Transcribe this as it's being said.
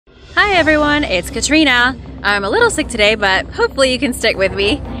Hi everyone, it's Katrina. I'm a little sick today, but hopefully you can stick with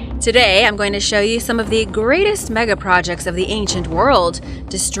me. Today I'm going to show you some of the greatest mega projects of the ancient world,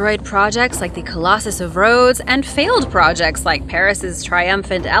 destroyed projects like the Colossus of Rhodes, and failed projects like Paris's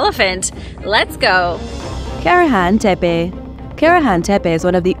triumphant elephant. Let's go! Karahan Tepe. Karahan Tepe is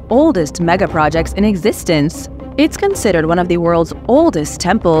one of the oldest mega projects in existence. It's considered one of the world's oldest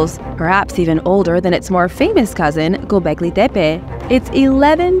temples, perhaps even older than its more famous cousin, Göbekli Tepe. It's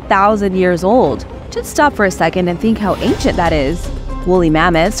 11,000 years old. Just stop for a second and think how ancient that is. Woolly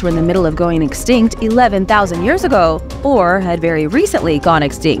mammoths were in the middle of going extinct 11,000 years ago, or had very recently gone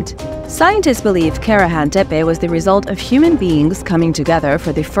extinct. Scientists believe Karahan Tepe was the result of human beings coming together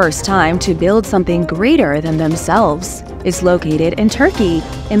for the first time to build something greater than themselves. It's located in Turkey,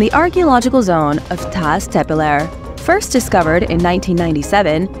 in the archaeological zone of Tas Tepeler. First discovered in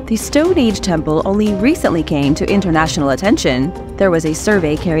 1997, the Stone Age temple only recently came to international attention. There was a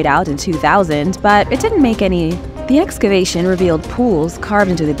survey carried out in 2000, but it didn't make any. The excavation revealed pools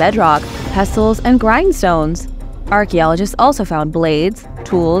carved into the bedrock, pestles, and grindstones. Archaeologists also found blades,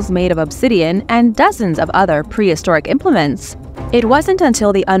 tools made of obsidian, and dozens of other prehistoric implements. It wasn't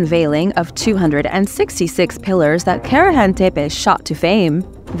until the unveiling of 266 pillars that Karahan Tepe shot to fame.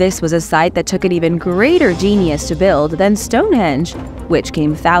 This was a site that took an even greater genius to build than Stonehenge, which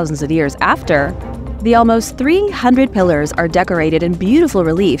came thousands of years after. The almost 300 pillars are decorated in beautiful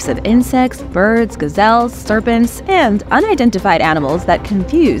reliefs of insects, birds, gazelles, serpents, and unidentified animals that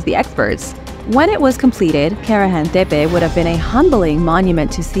confuse the experts. When it was completed, Karahan Tepe would have been a humbling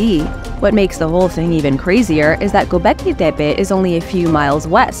monument to see. What makes the whole thing even crazier is that Göbekli Tepe is only a few miles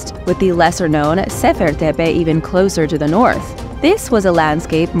west, with the lesser-known Sefer Tepe even closer to the north. This was a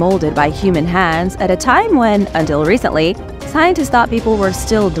landscape molded by human hands at a time when, until recently, scientists thought people were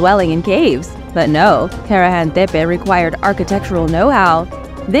still dwelling in caves. But no, Karahan Tepe required architectural know-how.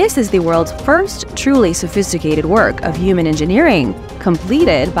 This is the world's first truly sophisticated work of human engineering,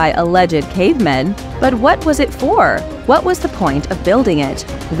 completed by alleged cavemen. But what was it for? What was the point of building it?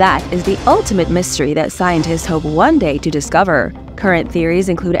 That is the ultimate mystery that scientists hope one day to discover. Current theories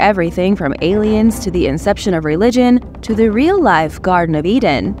include everything from aliens to the inception of religion to the real-life Garden of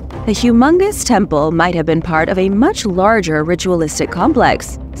Eden. The humongous temple might have been part of a much larger ritualistic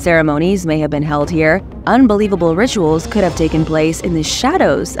complex. Ceremonies may have been held here. Unbelievable rituals could have taken place in the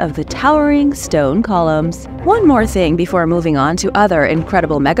shadows of the towering stone columns. One more thing before moving on to other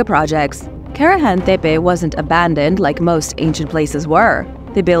incredible megaprojects. Karahan Tepe wasn't abandoned like most ancient places were.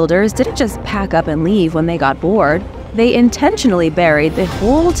 The builders didn't just pack up and leave when they got bored. They intentionally buried the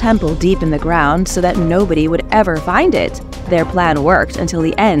whole temple deep in the ground so that nobody would ever find it. Their plan worked until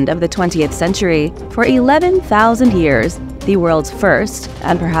the end of the 20th century. For 11,000 years, the world's first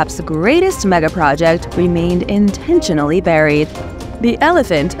and perhaps greatest megaproject remained intentionally buried. The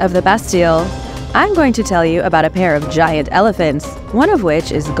Elephant of the Bastille. I'm going to tell you about a pair of giant elephants, one of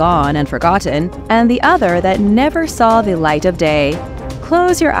which is gone and forgotten, and the other that never saw the light of day.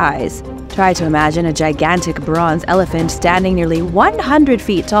 Close your eyes. Try to imagine a gigantic bronze elephant standing nearly 100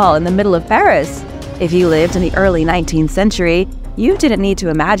 feet tall in the middle of Paris. If you lived in the early 19th century, you didn't need to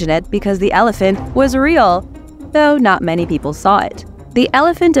imagine it because the elephant was real, though not many people saw it. The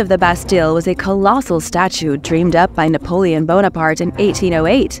Elephant of the Bastille was a colossal statue dreamed up by Napoleon Bonaparte in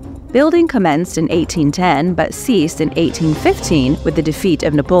 1808. Building commenced in 1810 but ceased in 1815 with the defeat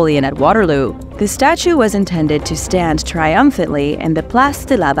of Napoleon at Waterloo. The statue was intended to stand triumphantly in the Place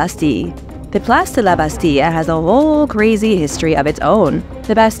de la Bastille. The Place de la Bastille has a whole crazy history of its own.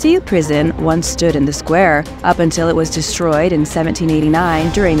 The Bastille prison once stood in the square up until it was destroyed in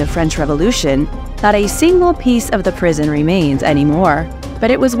 1789 during the French Revolution. Not a single piece of the prison remains anymore. But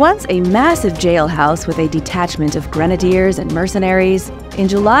it was once a massive jailhouse with a detachment of grenadiers and mercenaries. In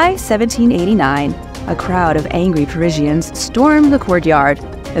July 1789, a crowd of angry Parisians stormed the courtyard,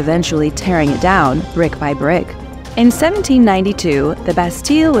 eventually tearing it down brick by brick. In 1792, the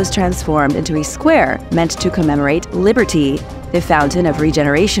Bastille was transformed into a square meant to commemorate liberty. The Fountain of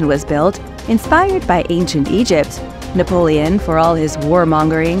Regeneration was built, inspired by ancient Egypt. Napoleon, for all his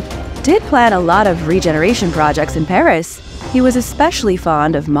warmongering, did plan a lot of regeneration projects in Paris. He was especially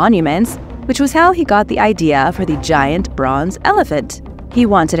fond of monuments, which was how he got the idea for the giant bronze elephant. He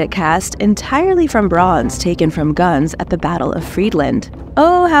wanted it cast entirely from bronze taken from guns at the Battle of Friedland.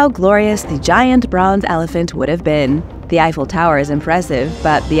 Oh, how glorious the giant bronze elephant would have been. The Eiffel Tower is impressive,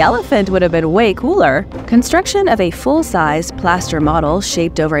 but the elephant would have been way cooler. Construction of a full-size plaster model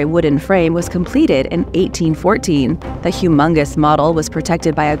shaped over a wooden frame was completed in 1814. The humongous model was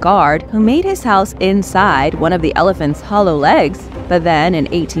protected by a guard who made his house inside one of the elephant's hollow legs. But then, in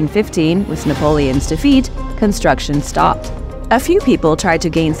 1815, with Napoleon's defeat, construction stopped. A few people tried to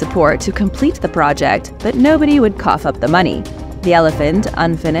gain support to complete the project, but nobody would cough up the money. The elephant,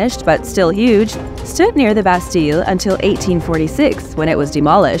 unfinished but still huge, stood near the Bastille until 1846 when it was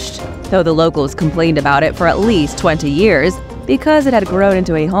demolished, though the locals complained about it for at least 20 years because it had grown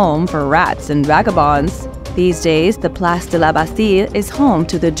into a home for rats and vagabonds. These days, the Place de la Bastille is home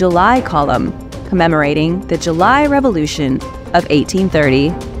to the July Column, commemorating the July Revolution of 1830.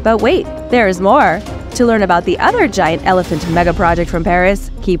 But wait, there is more! To learn about the other giant elephant megaproject from Paris,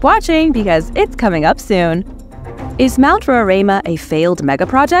 keep watching because it's coming up soon. Is Mount Roraima a failed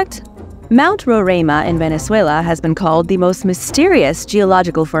megaproject? Mount Roraima in Venezuela has been called the most mysterious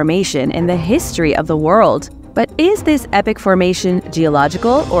geological formation in the history of the world. But is this epic formation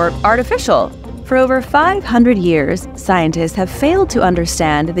geological or artificial? For over 500 years, scientists have failed to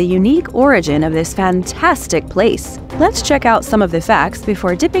understand the unique origin of this fantastic place. Let's check out some of the facts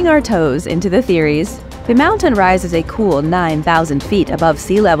before dipping our toes into the theories. The mountain rises a cool 9,000 feet above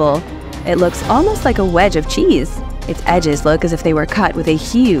sea level. It looks almost like a wedge of cheese. Its edges look as if they were cut with a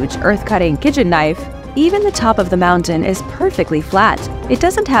huge, earth-cutting kitchen knife. Even the top of the mountain is perfectly flat. It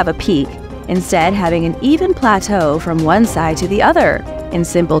doesn't have a peak, instead having an even plateau from one side to the other. In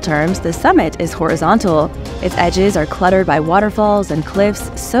simple terms, the summit is horizontal. Its edges are cluttered by waterfalls and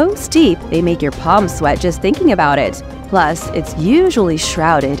cliffs so steep they make your palms sweat just thinking about it. Plus, it's usually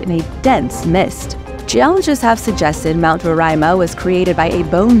shrouded in a dense mist. Geologists have suggested Mount Roraima was created by a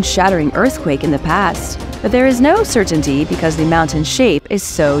bone-shattering earthquake in the past, but there is no certainty because the mountain's shape is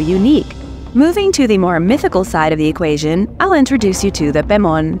so unique. Moving to the more mythical side of the equation, I'll introduce you to the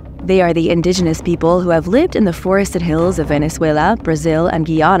Pemon. They are the indigenous people who have lived in the forested hills of Venezuela, Brazil, and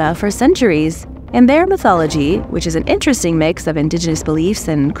Guyana for centuries. In their mythology, which is an interesting mix of indigenous beliefs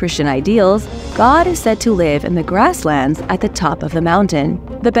and Christian ideals, God is said to live in the grasslands at the top of the mountain.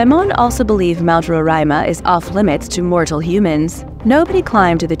 The Pemon also believe Mount Roraima is off-limits to mortal humans. Nobody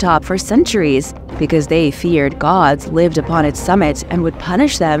climbed to the top for centuries because they feared gods lived upon its summit and would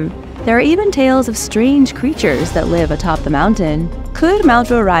punish them. There are even tales of strange creatures that live atop the mountain. Could Mount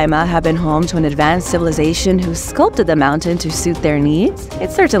Roraima have been home to an advanced civilization who sculpted the mountain to suit their needs?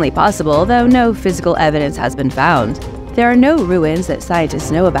 It's certainly possible, though no physical evidence has been found. There are no ruins that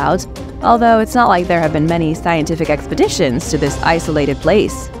scientists know about, although it's not like there have been many scientific expeditions to this isolated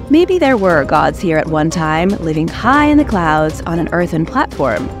place. Maybe there were gods here at one time, living high in the clouds on an earthen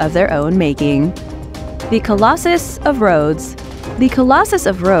platform of their own making. The Colossus of Rhodes. The Colossus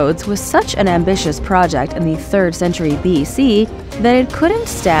of Rhodes was such an ambitious project in the 3rd century BC that it couldn't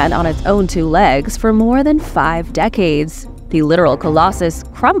stand on its own two legs for more than 5 decades. The literal Colossus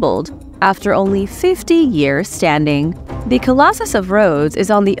crumbled after only 50 years standing. The Colossus of Rhodes is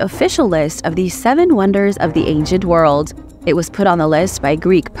on the official list of the 7 wonders of the ancient world. It was put on the list by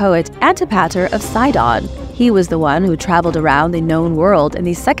Greek poet Antipater of Sidon. He was the one who traveled around the known world in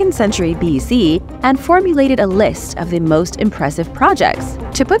the 2nd century BC and formulated a list of the most impressive projects.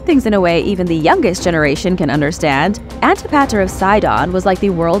 To put things in a way even the youngest generation can understand, Antipater of Sidon was like the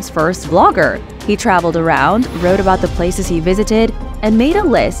world's first vlogger. He traveled around, wrote about the places he visited, and made a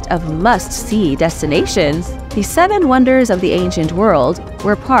list of must-see destinations. The 7 wonders of the ancient world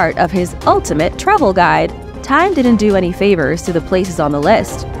were part of his ultimate travel guide. Time didn't do any favors to the places on the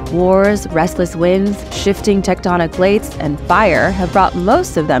list. Wars, restless winds, shifting tectonic plates, and fire have brought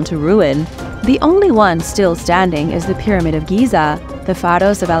most of them to ruin. The only one still standing is the Pyramid of Giza. The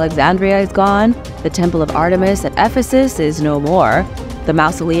Pharos of Alexandria is gone. The Temple of Artemis at Ephesus is no more. The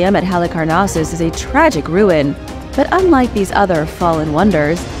Mausoleum at Halicarnassus is a tragic ruin. But unlike these other fallen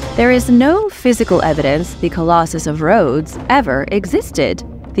wonders, there is no physical evidence the Colossus of Rhodes ever existed.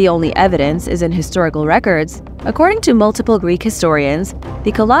 The only evidence is in historical records. According to multiple Greek historians,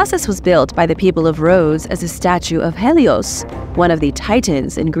 the Colossus was built by the people of Rhodes as a statue of Helios, one of the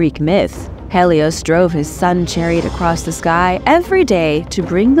titans in Greek myth. Helios drove his sun chariot across the sky every day to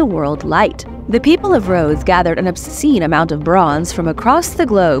bring the world light. The people of Rhodes gathered an obscene amount of bronze from across the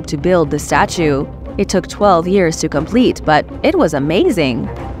globe to build the statue. It took 12 years to complete, but it was amazing.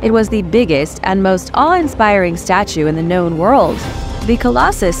 It was the biggest and most awe-inspiring statue in the known world. The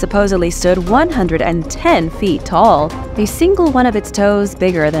Colossus supposedly stood 110 feet tall, a single one of its toes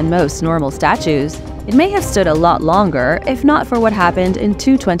bigger than most normal statues. It may have stood a lot longer if not for what happened in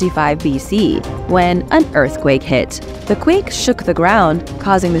 225 BC, when an earthquake hit. The quake shook the ground,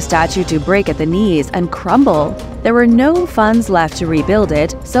 causing the statue to break at the knees and crumble. There were no funds left to rebuild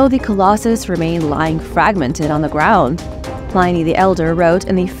it, so the Colossus remained lying fragmented on the ground. Pliny the Elder wrote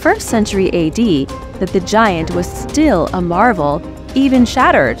in the 1st century AD that the giant was still a marvel, even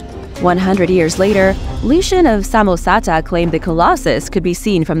shattered. 100 years later, Lucian of Samosata claimed the Colossus could be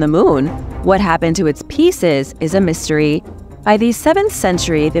seen from the moon. What happened to its pieces is a mystery. By the 7th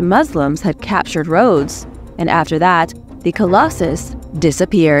century, the Muslims had captured Rhodes, and after that, the Colossus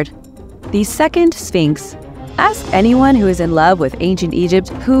disappeared. The second Sphinx. Ask anyone who is in love with ancient Egypt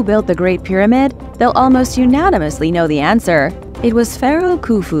who built the Great Pyramid, they'll almost unanimously know the answer. It was Pharaoh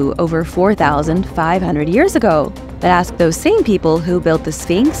Khufu over 4,500 years ago. But ask those same people who built the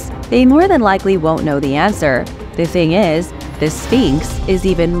Sphinx, they more than likely won't know the answer. The thing is, the Sphinx is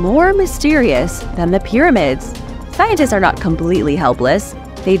even more mysterious than the pyramids. Scientists are not completely helpless.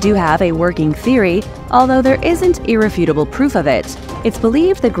 They do have a working theory, although there isn't irrefutable proof of it. It's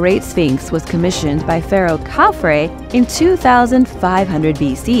believed the Great Sphinx was commissioned by Pharaoh Khafre in 2500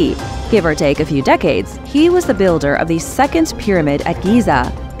 BC. Give or take a few decades, he was the builder of the second pyramid at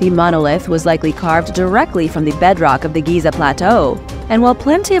Giza. The monolith was likely carved directly from the bedrock of the Giza Plateau. And while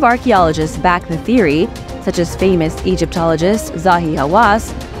plenty of archaeologists back the theory, such as famous Egyptologist Zahi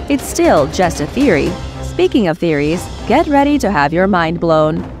Hawass, it's still just a theory. Speaking of theories, get ready to have your mind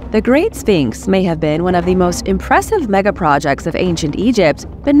blown. The Great Sphinx may have been one of the most impressive megaprojects of ancient Egypt,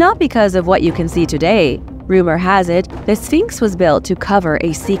 but not because of what you can see today. Rumor has it, the Sphinx was built to cover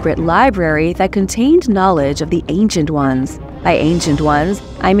a secret library that contained knowledge of the Ancient Ones. By Ancient Ones,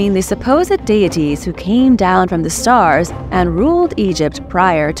 I mean the supposed deities who came down from the stars and ruled Egypt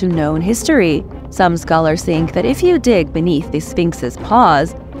prior to known history. Some scholars think that if you dig beneath the Sphinx's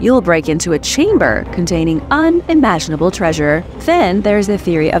paws, you'll break into a chamber containing unimaginable treasure. Then there's the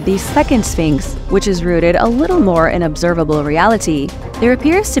theory of the second Sphinx, which is rooted a little more in observable reality. There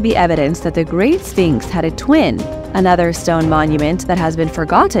appears to be evidence that the Great Sphinx had a twin, another stone monument that has been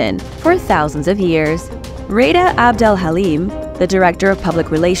forgotten for thousands of years. Reda Abdel Halim, the director of public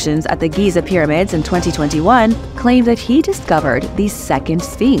relations at the Giza Pyramids in 2021, claimed that he discovered the second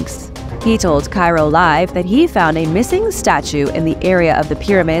Sphinx. He told Cairo Live that he found a missing statue in the area of the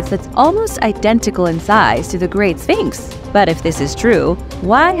pyramids that's almost identical in size to the Great Sphinx. But if this is true,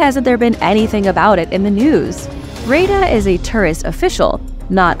 why hasn't there been anything about it in the news? Reda is a tourist official,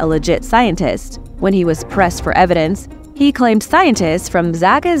 not a legit scientist. When he was pressed for evidence, he claimed scientists from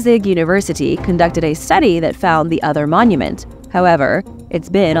Zagazig University conducted a study that found the other monument. However, it's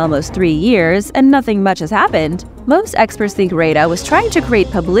been almost 3 years and nothing much has happened. Most experts think Reda was trying to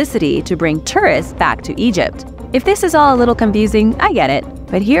create publicity to bring tourists back to Egypt. If this is all a little confusing, I get it.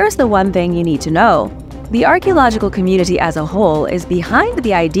 But here's the one thing you need to know. The archaeological community as a whole is behind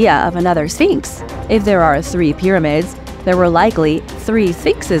the idea of another Sphinx. If there are 3 pyramids, there were likely 3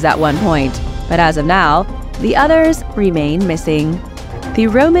 Sphinxes at one point. But as of now, the others remain missing. The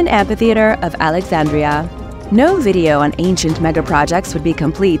Roman Amphitheater of Alexandria. No video on ancient megaprojects would be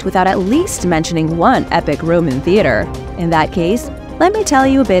complete without at least mentioning one epic Roman theater. In that case, let me tell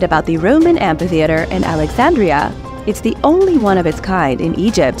you a bit about the Roman Amphitheater in Alexandria. It's the only one of its kind in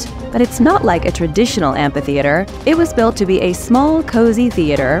Egypt, but it's not like a traditional amphitheater. It was built to be a small, cozy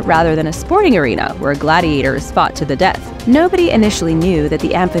theater rather than a sporting arena where gladiators fought to the death. Nobody initially knew that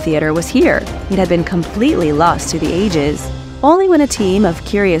the amphitheater was here. It had been completely lost to the ages. Only when a team of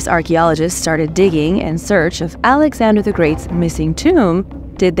curious archaeologists started digging in search of Alexander the Great's missing tomb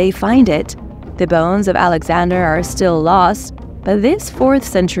did they find it. The bones of Alexander are still lost, but this 4th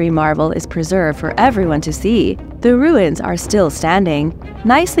century marvel is preserved for everyone to see. The ruins are still standing,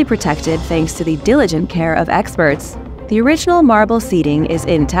 nicely protected thanks to the diligent care of experts. The original marble seating is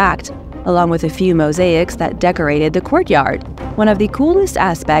intact, along with a few mosaics that decorated the courtyard. One of the coolest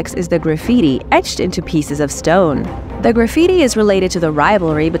aspects is the graffiti etched into pieces of stone. The graffiti is related to the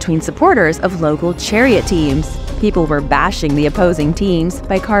rivalry between supporters of local chariot teams. People were bashing the opposing teams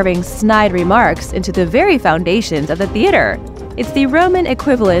by carving snide remarks into the very foundations of the theater. It's the Roman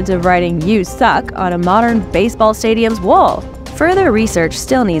equivalent of writing "You suck" on a modern baseball stadium's wall. Further research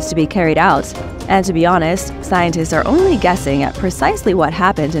still needs to be carried out, and to be honest, scientists are only guessing at precisely what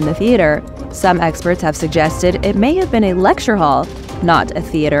happened in the theater. Some experts have suggested it may have been a lecture hall, not a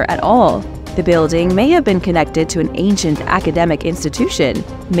theater at all. The building may have been connected to an ancient academic institution,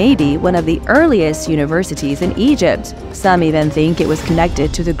 maybe one of the earliest universities in Egypt. Some even think it was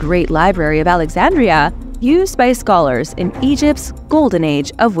connected to the Great Library of Alexandria, used by scholars in Egypt's golden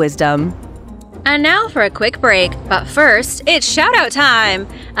age of wisdom. And now for a quick break, but first, it's shout-out time!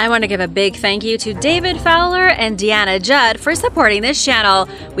 I want to give a big thank you to David Fowler and Deanna Judd for supporting this channel.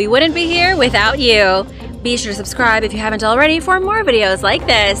 We wouldn't be here without you. Be sure to subscribe if you haven't already for more videos like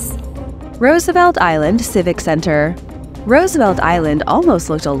this. Roosevelt Island Civic Center. Roosevelt Island almost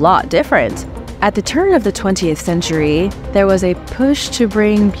looked a lot different. At the turn of the 20th century, there was a push to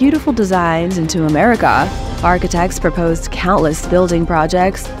bring beautiful designs into America. Architects proposed countless building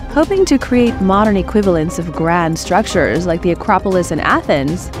projects, hoping to create modern equivalents of grand structures like the Acropolis in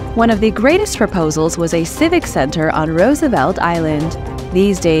Athens. One of the greatest proposals was a civic center on Roosevelt Island.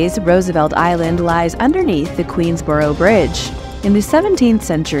 These days, Roosevelt Island lies underneath the Queensboro Bridge. In the 17th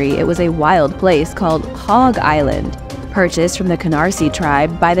century, it was a wild place called Hog Island, purchased from the Canarsie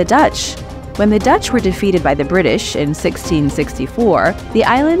tribe by the Dutch. When the Dutch were defeated by the British in 1664, the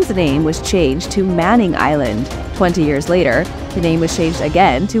island's name was changed to Manning Island. 20 years later, the name was changed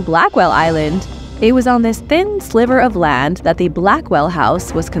again to Blackwell Island. It was on this thin sliver of land that the Blackwell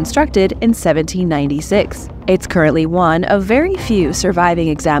House was constructed in 1796. It's currently one of very few surviving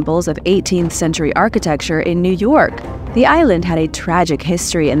examples of 18th century architecture in New York. The island had a tragic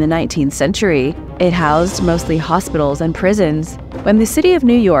history in the 19th century. It housed mostly hospitals and prisons. When the city of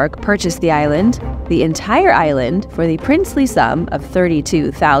New York purchased the entire island, for the princely sum of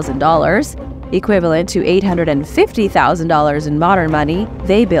 $32,000, equivalent to $850,000 in modern money,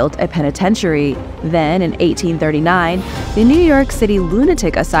 they built a penitentiary. Then, in 1839, the New York City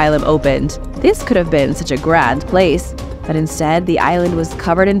Lunatic Asylum opened. This could have been such a grand place, but instead the island was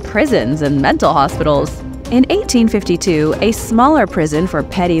covered in prisons and mental hospitals. In 1852, a smaller prison for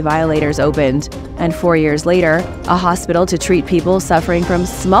petty violators opened, and 4 years later, a hospital to treat people suffering from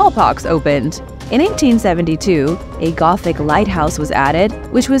smallpox opened. In 1872, a Gothic lighthouse was added,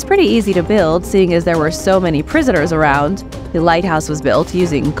 which was pretty easy to build seeing as there were so many prisoners around. The lighthouse was built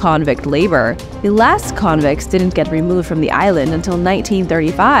using convict labor. The last convicts didn't get removed from the island until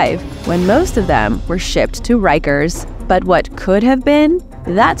 1935, when most of them were shipped to Rikers. But what could have been?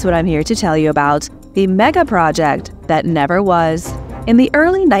 That's what I'm here to tell you about. The mega project that never was. In the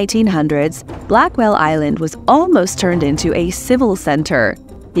early 1900s, Blackwell Island was almost turned into a civil center.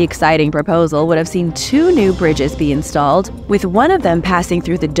 The exciting proposal would have seen 2 new bridges be installed, with one of them passing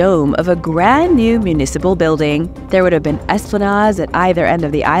through the dome of a brand new municipal building. There would have been esplanades at either end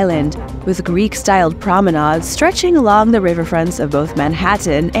of the island, with Greek-styled promenades stretching along the riverfronts of both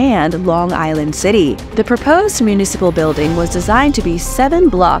Manhattan and Long Island City. The proposed municipal building was designed to be 7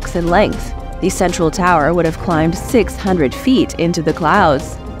 blocks in length. The central tower would have climbed 600 feet into the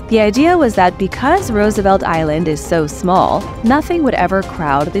clouds. The idea was that because Roosevelt Island is so small, nothing would ever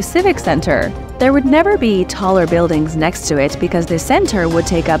crowd the Civic Center. There would never be taller buildings next to it because the center would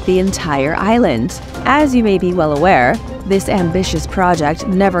take up the entire island. As you may be well aware, this ambitious project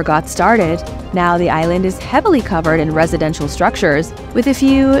never got started. Now the island is heavily covered in residential structures, with a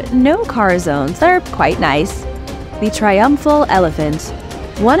few no-car zones that are quite nice. The Triumphal Elephant.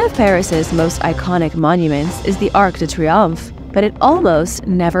 One of Paris's most iconic monuments is the Arc de Triomphe, but it almost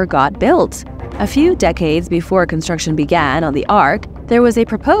never got built. A few decades before construction began on the Arc, there was a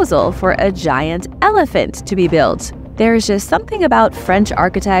proposal for a giant elephant to be built. There's just something about French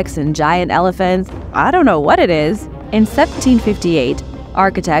architects and giant elephants, I don't know what it is. In 1758,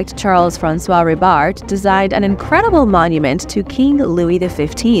 architect Charles-François Ribart designed an incredible monument to King Louis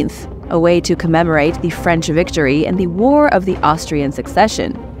XV, a way to commemorate the French victory in the War of the Austrian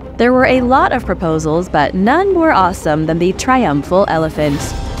Succession. There were a lot of proposals, but none more awesome than the Triumphal Elephant.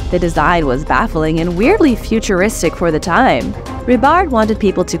 The design was baffling and weirdly futuristic for the time. Ribard wanted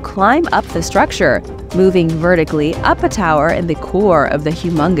people to climb up the structure, moving vertically up a tower in the core of the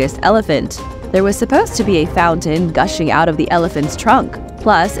humongous elephant. There was supposed to be a fountain gushing out of the elephant's trunk,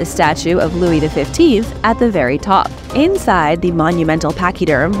 plus a statue of Louis XV at the very top. Inside the monumental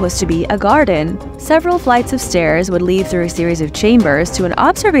pachyderm was to be a garden. Several flights of stairs would lead through a series of chambers to an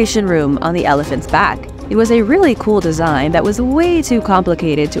observation room on the elephant's back. It was a really cool design that was way too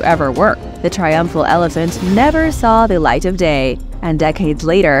complicated to ever work. The Triumphal Elephant never saw the light of day, and decades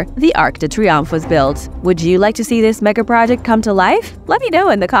later, the Arc de Triomphe was built. Would you like to see this mega project come to life? Let me know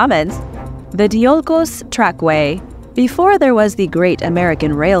in the comments. The Diolkos Trackway. Before there was the Great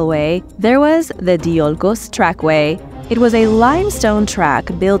American Railway, there was the Diolkos Trackway. It was a limestone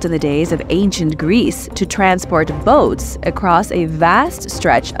track built in the days of ancient Greece to transport boats across a vast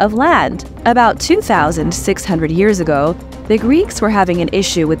stretch of land. About 2,600 years ago, the Greeks were having an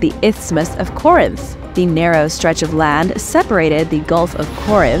issue with the Isthmus of Corinth. The narrow stretch of land separated the Gulf of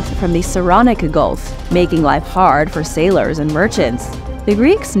Corinth from the Saronic Gulf, making life hard for sailors and merchants. The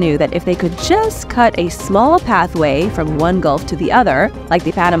Greeks knew that if they could just cut a small pathway from one gulf to the other, like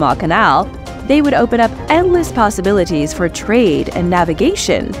the Panama Canal, They would open up endless possibilities for trade and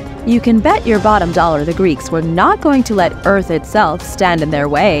navigation. You can bet your bottom dollar the Greeks were not going to let Earth itself stand in their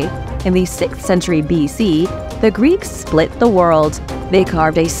way. In the 6th century BC, the Greeks split the world. They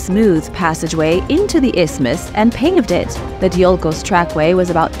carved a smooth passageway into the isthmus and paved it. The Diolkos trackway was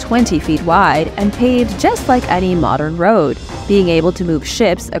about 20 feet wide and paved just like any modern road. Being able to move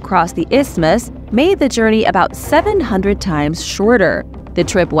ships across the isthmus made the journey about 700 times shorter. The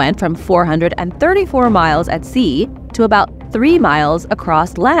trip went from 434 miles at sea to about 3 miles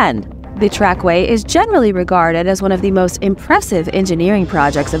across land. The trackway is generally regarded as one of the most impressive engineering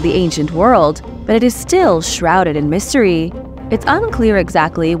projects of the ancient world, but it is still shrouded in mystery. It's unclear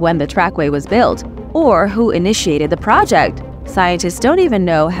exactly when the trackway was built or who initiated the project. Scientists don't even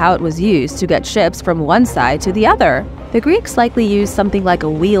know how it was used to get ships from one side to the other. The Greeks likely used something like a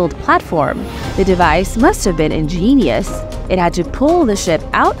wheeled platform. The device must have been ingenious. It had to pull the ship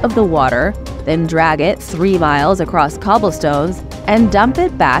out of the water, then drag it 3 miles across cobblestones and dump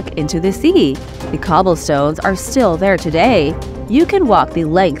it back into the sea. The cobblestones are still there today. You can walk the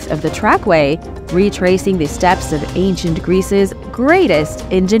length of the trackway, retracing the steps of ancient Greece's greatest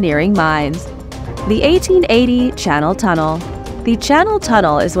engineering minds. The 1880 Channel Tunnel. The Channel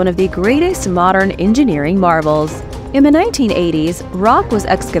Tunnel is one of the greatest modern engineering marvels. In the 1980s, rock was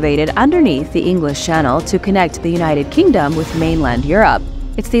excavated underneath the English Channel to connect the United Kingdom with mainland Europe.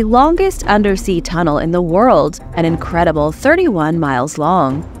 It's the longest undersea tunnel in the world, an incredible 31 miles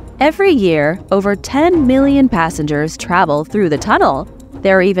long. Every year, over 10 million passengers travel through the tunnel.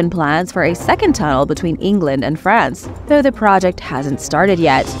 There are even plans for a second tunnel between England and France, though the project hasn't started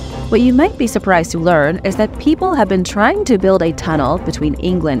yet. What you might be surprised to learn is that people have been trying to build a tunnel between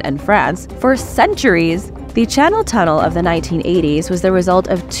England and France for centuries. The Channel Tunnel of the 1980s was the result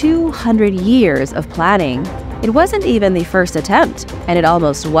of 200 years of planning. It wasn't even the first attempt, and it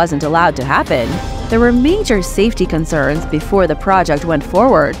almost wasn't allowed to happen. There were major safety concerns before the project went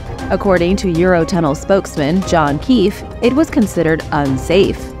forward. According to Eurotunnel spokesman John Keefe, it was considered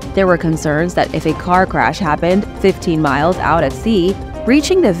unsafe. There were concerns that if a car crash happened 15 miles out at sea,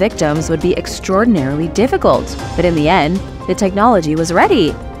 reaching the victims would be extraordinarily difficult. But in the end, the technology was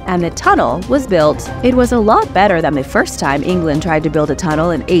ready, and the tunnel was built. It was a lot better than the first time England tried to build a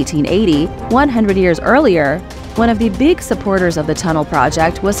tunnel in 1880, 100 years earlier. One of the big supporters of the tunnel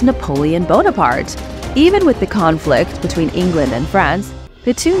project was Napoleon Bonaparte. Even with the conflict between England and France,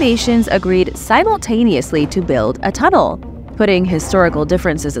 the two nations agreed simultaneously to build a tunnel. Putting historical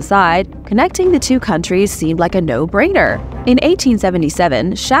differences aside, connecting the two countries seemed like a no-brainer. In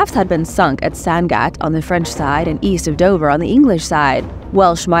 1877, shafts had been sunk at Sangatte on the French side and east of Dover on the English side.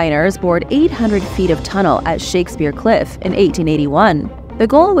 Welsh miners bored 800 feet of tunnel at Shakespeare Cliff in 1881. The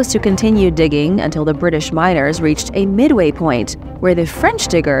goal was to continue digging until the British miners reached a midway point, where the French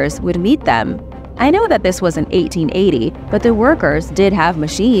diggers would meet them. I know that this was in 1880, but the workers did have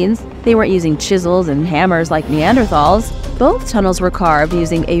machines. They weren't using chisels and hammers like Neanderthals. Both tunnels were carved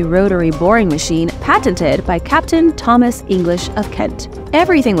using a rotary boring machine patented by Captain Thomas English of Kent.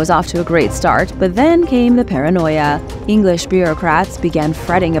 Everything was off to a great start, but then came the paranoia. English bureaucrats began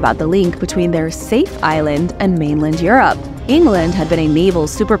fretting about the link between their safe island and mainland Europe. England had been a naval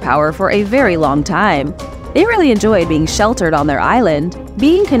superpower for a very long time. They really enjoyed being sheltered on their island.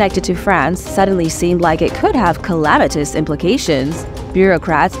 Being connected to France suddenly seemed like it could have calamitous implications.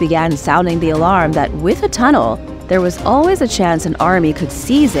 Bureaucrats began sounding the alarm that with a tunnel, there was always a chance an army could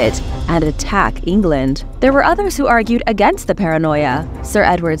seize it and attack England. There were others who argued against the paranoia. Sir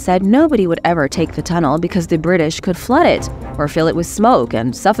Edward said nobody would ever take the tunnel because the British could flood it or fill it with smoke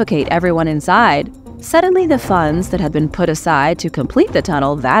and suffocate everyone inside. Suddenly, the funds that had been put aside to complete the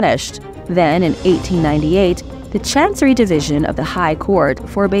tunnel vanished. Then, in 1898, the Chancery Division of the High Court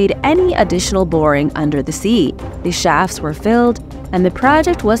forbade any additional boring under the sea. The shafts were filled, and the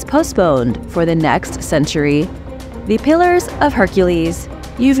project was postponed for the next century. The Pillars of Hercules.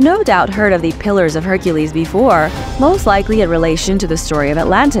 You've no doubt heard of the Pillars of Hercules before, most likely in relation to the story of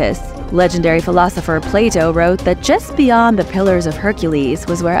Atlantis. Legendary philosopher Plato wrote that just beyond the Pillars of Hercules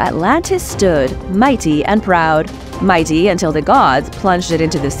was where Atlantis stood, mighty and proud. Mighty until the gods plunged it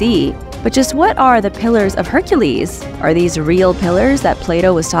into the sea. But just what are the Pillars of Hercules? Are these real pillars that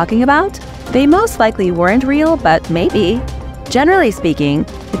Plato was talking about? They most likely weren't real, but maybe. Generally speaking,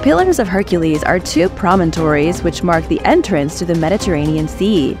 the Pillars of Hercules are two promontories which mark the entrance to the Mediterranean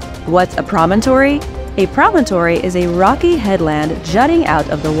Sea. What's a promontory? A promontory is a rocky headland jutting out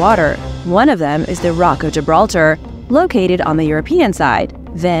of the water. One of them is the Rock of Gibraltar, located on the European side.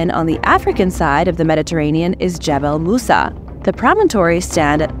 Then, on the African side of the Mediterranean is Jebel Musa. The promontories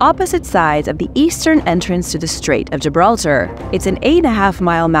stand at opposite sides of the eastern entrance to the Strait of Gibraltar. It's an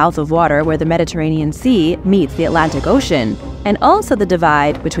 8.5-mile mouth of water where the Mediterranean Sea meets the Atlantic Ocean, and also the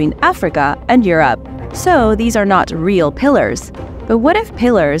divide between Africa and Europe. So these are not real pillars. But what if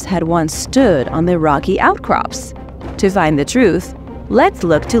pillars had once stood on the rocky outcrops? To find the truth, let's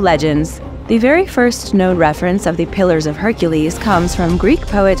look to legends. The very first known reference of the Pillars of Hercules comes from Greek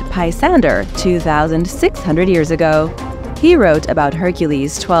poet Pisander 2,600 years ago. He wrote about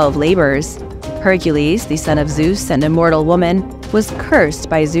Hercules' 12 labors. Hercules, the son of Zeus and immortal woman, was cursed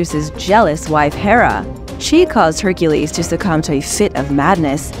by Zeus's jealous wife Hera. She caused Hercules to succumb to a fit of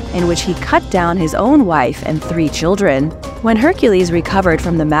madness in which he cut down his own wife and 3 children. When Hercules recovered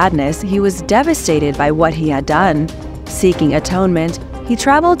from the madness, he was devastated by what he had done. Seeking atonement, he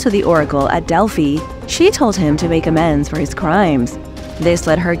traveled to the oracle at Delphi. She told him to make amends for his crimes. This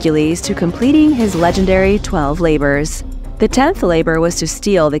led Hercules to completing his legendary 12 labors. The 10th labor was to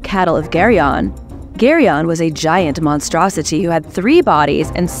steal the cattle of Geryon. Geryon was a giant monstrosity who had 3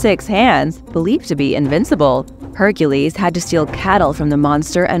 bodies and 6 hands, believed to be invincible. Hercules had to steal cattle from the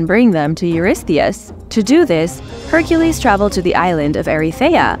monster and bring them to Eurystheus. To do this, Hercules traveled to the island of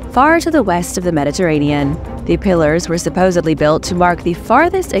Erythea, far to the west of the Mediterranean. The pillars were supposedly built to mark the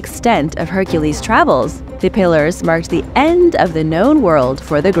farthest extent of Hercules' travels. The pillars marked the end of the known world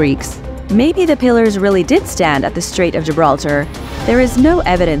for the Greeks. Maybe the pillars really did stand at the Strait of Gibraltar. There is no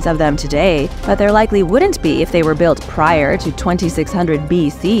evidence of them today, but there likely wouldn't be if they were built prior to 2600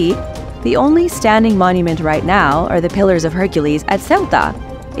 BC. The only standing monument right now are the Pillars of Hercules at Ceuta.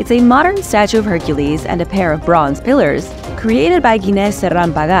 It's a modern statue of Hercules and a pair of bronze pillars. Created by Ginés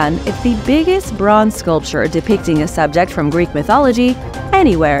Serrán Pagán, it's the biggest bronze sculpture depicting a subject from Greek mythology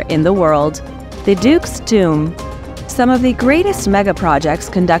anywhere in the world. The Duke's Tomb. Some of the greatest megaprojects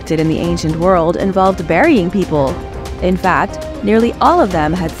conducted in the ancient world involved burying people. In fact, nearly all of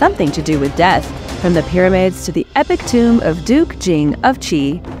them had something to do with death, from the pyramids to the epic tomb of Duke Jing of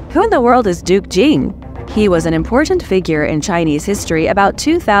Qi. Who in the world is Duke Jing? He was an important figure in Chinese history about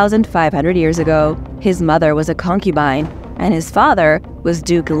 2,500 years ago. His mother was a concubine, and his father was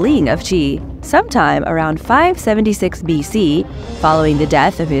Duke Ling of Qi. Sometime around 576 BC, following the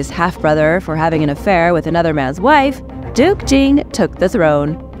death of his half-brother for having an affair with another man's wife, Duke Jing took the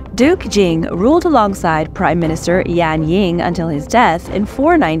throne. Duke Jing ruled alongside Prime Minister Yan Ying until his death in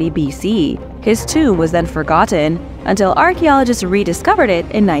 490 BC. His tomb was then forgotten until archaeologists rediscovered it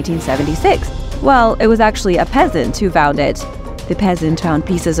in 1976. Well, it was actually a peasant who found it. The peasant found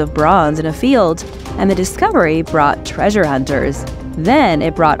pieces of bronze in a field, and the discovery brought treasure hunters. Then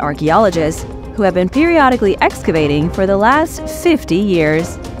it brought archaeologists, who have been periodically excavating for the last 50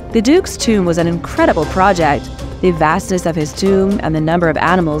 years. The Duke's tomb was an incredible project. The vastness of his tomb and the number of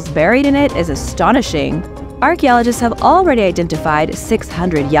animals buried in it is astonishing. Archaeologists have already identified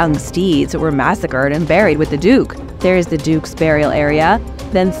 600 young steeds that were massacred and buried with the Duke. There is the Duke's burial area,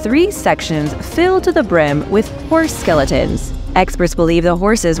 then 3 sections filled to the brim with horse skeletons. Experts believe the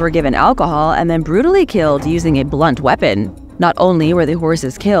horses were given alcohol and then brutally killed using a blunt weapon. Not only were the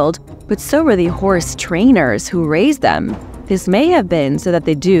horses killed, but so were the horse trainers who raised them. This may have been so that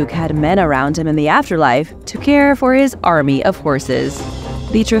the Duke had men around him in the afterlife to care for his army of horses.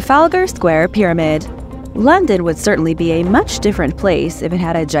 The Trafalgar Square Pyramid. London would certainly be a much different place if it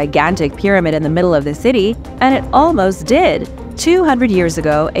had a gigantic pyramid in the middle of the city, and it almost did. 200 years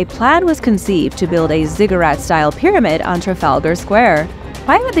ago, a plan was conceived to build a ziggurat-style pyramid on Trafalgar Square.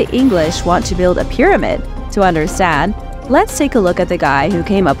 Why would the English want to build a pyramid? To understand, let's take a look at the guy who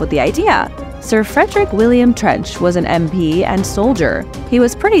came up with the idea. Sir Frederick William Trench was an MP and soldier. He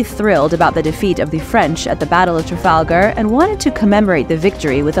was pretty thrilled about the defeat of the French at the Battle of Trafalgar and wanted to commemorate the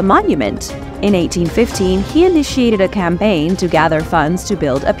victory with a monument. In 1815, he initiated a campaign to gather funds to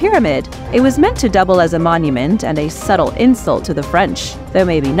build a pyramid. It was meant to double as a monument and a subtle insult to the French, though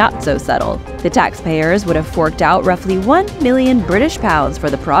maybe not so subtle. The taxpayers would have forked out roughly 1 million British pounds for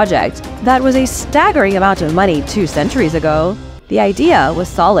the project. That was a staggering amount of money 2 centuries ago. The idea was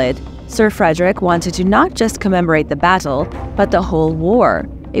solid. Sir Frederick wanted to not just commemorate the battle, but the whole war.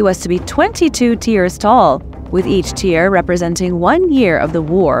 It was to be 22 tiers tall, with each tier representing 1 year of the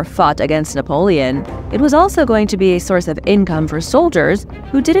war fought against Napoleon. It was also going to be a source of income for soldiers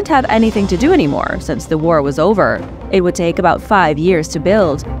who didn't have anything to do anymore since the war was over. It would take about 5 years to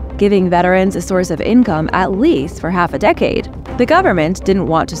build, giving veterans a source of income at least for half a decade. The government didn't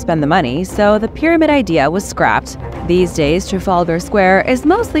want to spend the money, so the pyramid idea was scrapped. These days, Trafalgar Square is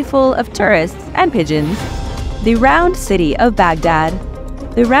mostly full of tourists and pigeons. The Round City of Baghdad.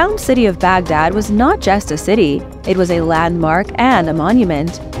 The round city of Baghdad was not just a city, it was a landmark and a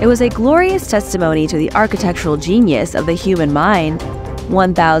monument. It was a glorious testimony to the architectural genius of the human mind.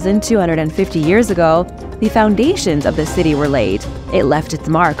 1,250 years ago, the foundations of the city were laid. It left its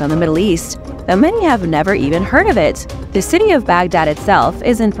mark on the Middle East, though many have never even heard of it. The city of Baghdad itself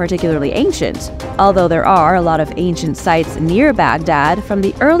isn't particularly ancient, although there are a lot of ancient sites near Baghdad from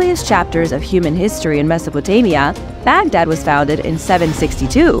the earliest chapters of human history in Mesopotamia. Baghdad was founded in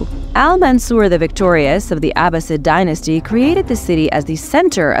 762. Al-Mansur the Victorious of the Abbasid dynasty created the city as the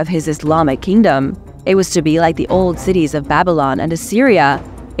center of his Islamic kingdom. It was to be like the old cities of Babylon and Assyria,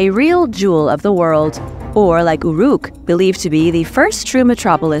 a real jewel of the world. Or like Uruk, believed to be the first true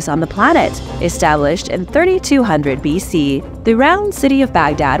metropolis on the planet, established in 3200 BC. The round city of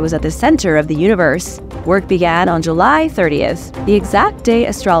Baghdad was at the center of the universe. Work began on July 30th. The exact day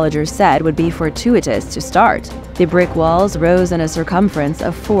astrologers said would be fortuitous to start. The brick walls rose in a circumference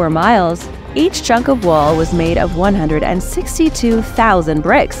of 4 miles. Each chunk of wall was made of 162,000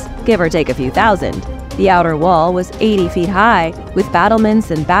 bricks, give or take a few thousand. The outer wall was 80 feet high, with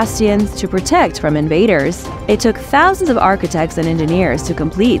battlements and bastions to protect from invaders. It took thousands of architects and engineers to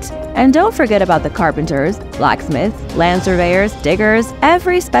complete. And don't forget about the carpenters, blacksmiths, land surveyors, diggers,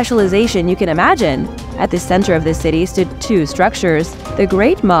 every specialization you can imagine. At the center of the city stood 2 structures, the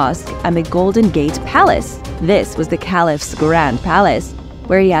Great Mosque and the Golden Gate Palace. This was the Caliph's Grand Palace,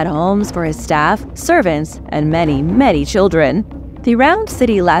 where he had homes for his staff, servants, and many, many children. The round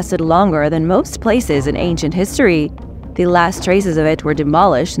city lasted longer than most places in ancient history. The last traces of it were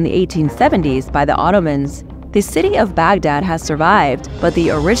demolished in the 1870s by the Ottomans. The city of Baghdad has survived, but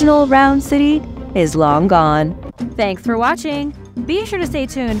the original round city is long gone. Thanks for watching! Be sure to stay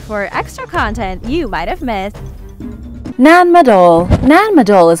tuned for extra content you might have missed. Nan Madol. Nan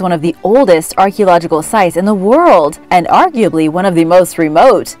Madol is one of the oldest archaeological sites in the world, and arguably one of the most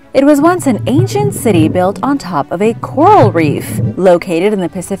remote. It was once an ancient city built on top of a coral reef. Located in the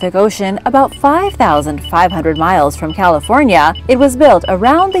Pacific Ocean about 5,500 miles from California, it was built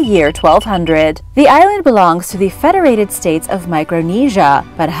around the year 1200. The island belongs to the Federated States of Micronesia,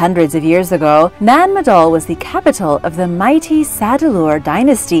 but hundreds of years ago, Nan Madol was the capital of the mighty Sadalur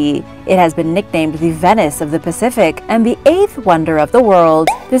dynasty. It has been nicknamed the Venice of the Pacific and the 8th wonder of the world.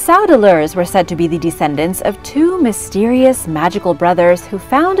 The Sadalurs were said to be the descendants of 2 mysterious magical brothers who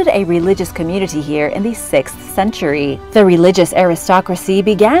founded a religious community here in the 6th century. The religious aristocracy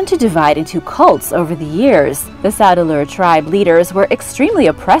began to divide into cults over the years. The Sadalur tribe leaders were extremely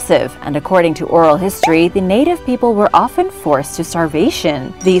oppressive, and according to oral history, the native people were often forced to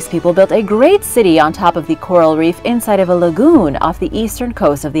starvation. These people built a great city on top of the coral reef inside of a lagoon off the eastern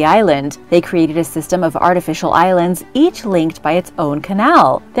coast of the island. They created a system of artificial islands, each linked by its own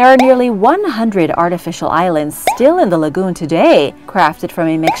canal. There are nearly 100 artificial islands still in the lagoon today, crafted from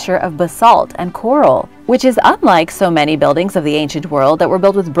a mixture of basalt and coral, which is unlike so many buildings of the ancient world that were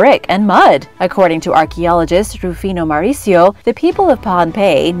built with brick and mud. According to archaeologist Rufino Mauricio, the people of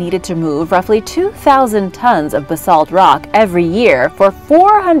Pompeii needed to move roughly 2,000 tons of basalt rock every year for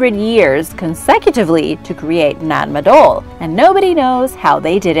 400 years consecutively to create Nan Madol, and nobody knows how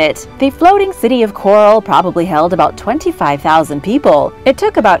they did it. The floating city of coral probably held about 25,000 people. It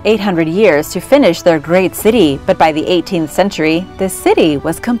took about 800 years to finish their great city, but by the 18th century, the city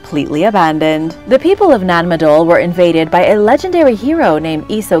was completely abandoned. The people of Nan Madol were invaded by a legendary hero named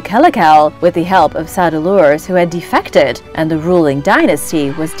Iso-Kelekal with the help of Sadalurs who had defected, and the ruling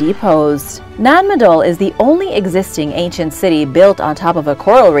dynasty was deposed. Nan Madol is the only existing ancient city built on top of a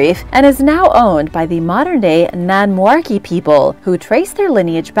coral reef and is now owned by the modern-day Nanmuarki people, who trace their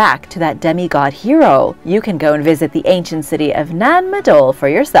lineage back to that demigod hero. You can go and visit the ancient city of Nan Madol for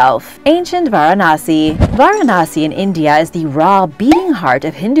yourself. Ancient Varanasi. Varanasi in India is the raw, beating heart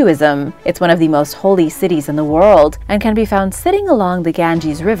of Hinduism. It's one of the most holy cities in the world and can be found sitting along the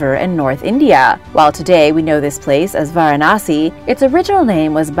Ganges River in North India. While today we know this place as Varanasi, its original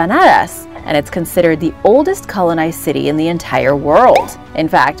name was Banaras, and it's considered the oldest colonized city in the entire world. In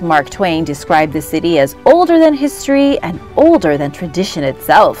fact, Mark Twain described the city as older than history and older than tradition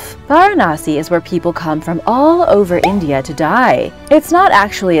itself. Varanasi is where people come from all over India to die. It's not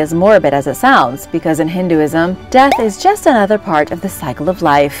actually as morbid as it sounds, because in Hinduism, death is just another part of the cycle of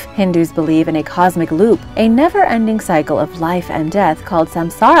life. Hindus believe in a cosmic loop, a never-ending cycle of life and death called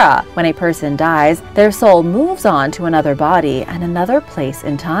samsara. When a person dies, their soul moves on to another body and another place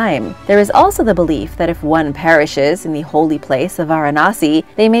in time. There is is also the belief that if one perishes in the holy place of Varanasi,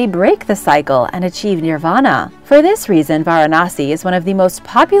 they may break the cycle and achieve nirvana. For this reason, Varanasi is one of the most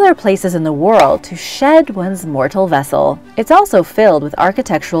popular places in the world to shed one's mortal vessel. It's also filled with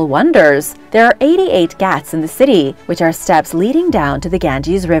architectural wonders. There are 88 ghats in the city, which are steps leading down to the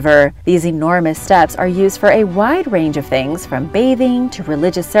Ganges River. These enormous steps are used for a wide range of things, from bathing to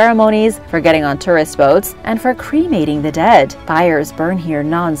religious ceremonies, for getting on tourist boats, and for cremating the dead. Fires burn here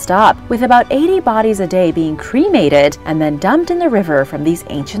non-stop, with about 80 bodies a day being cremated and then dumped in the river from these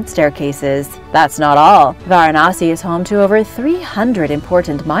ancient staircases. That's not all. Varanasi is home to over 300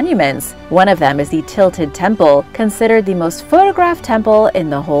 important monuments. One of them is the Tilted Temple, considered the most photographed temple in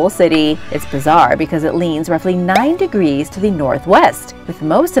the whole city. It's bizarre because it leans roughly 9 degrees to the northwest, with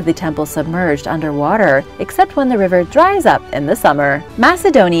most of the temple submerged underwater, except when the river dries up in the summer.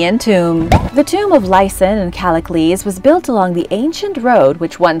 Macedonian Tomb. The tomb of Lyson and Callicles was built along the ancient road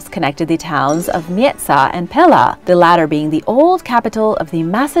which once connected the towns of Mietsa and Pella, the latter being the old capital of the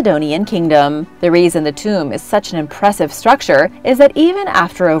Macedonian kingdom. The reason the tomb is such an impressive structure is that even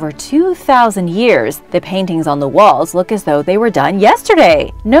after over 2,000 years, the paintings on the walls look as though they were done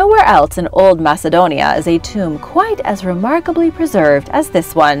yesterday. Nowhere else in old Macedonia is a tomb quite as remarkably preserved as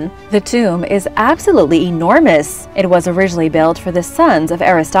this one. The tomb is absolutely enormous. It was originally built for the sons of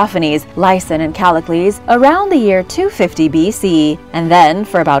Aristophanes, Lyson and Callicles, around the year 250 BC, and then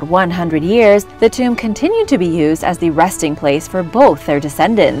for about 100 years, the tomb continued to be used as the resting place for both their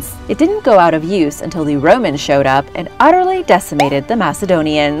descendants. It didn't go out of use until the Romans showed up and utterly decimated the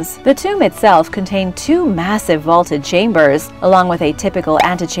Macedonians. The tomb itself contained 2 massive vaulted chambers, along with a typical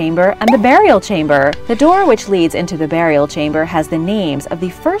antechamber and the burial chamber. The door which leads into the burial chamber has the names of the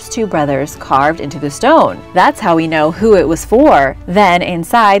first 2 brothers carved into the stone. That's how we know who it was for. Then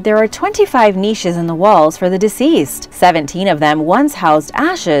inside there are 25 niches in the walls for the deceased. 17 of them once housed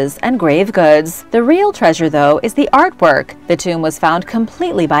ashes and grave goods. The real treasure, though, is the artwork. The tomb was found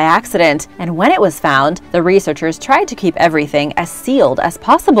completely by accident, and when it was found, the researchers tried to keep everything as sealed as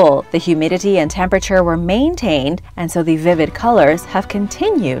possible. The humidity and temperature were maintained, and so the vivid colors have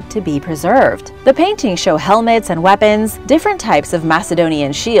continued to be preserved. The paintings show helmets and weapons, different types of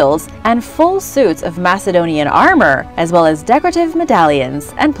Macedonian shields, and full suits of Macedonian armor, as well as decorative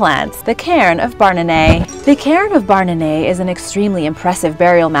medallions and plants. The Cairn of Barnenay. The Cairn of Barnenay is an extremely impressive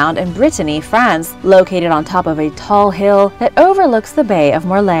burial mound in Brittany, France, located on top of a tall hill that overlooks the Bay of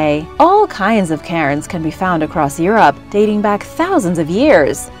Morlaix. All kinds of cairns can be found across Europe, dating back thousands of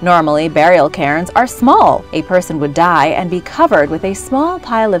years. Normally, burial cairns are small. A person would die and be covered with a small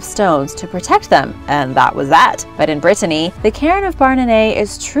pile of stones to protect them, and that was that. But in Brittany, the Cairn of Barnenay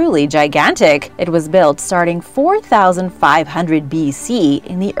is truly gigantic. It was built starting 4,500 BC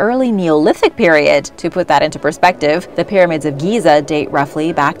in the early Neolithic period. To put that into perspective, the pyramids of Giza date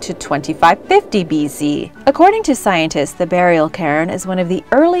roughly back to 2550 BC. According to scientists, the burial cairn is one of the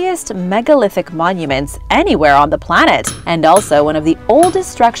earliest megalithic monuments anywhere on the planet, and also one of the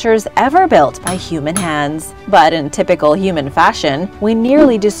oldest structures ever built by human hands. But in typical human fashion, we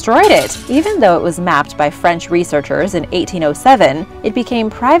nearly destroyed it. Even though it was mapped by French researchers in 1807, it became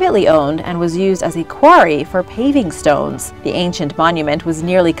privately owned and was used as a quarry for paving stones. The ancient monument was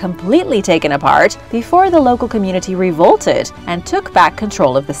nearly completely taken apart before the local community revolted and took back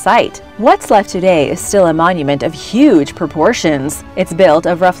control of the site. What's left today is still a monument of huge proportions. It's built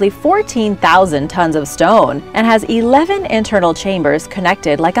of roughly 14,000 tons of stone and has 11 internal chambers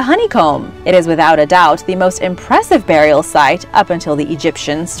connected like a honeycomb. It is without a doubt the most impressive burial site up until the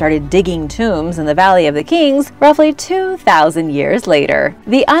Egyptians started digging tombs in the Valley of the Kings roughly 2,000 years later.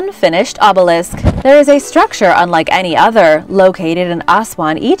 The unfinished obelisk. There is a structure unlike any other located in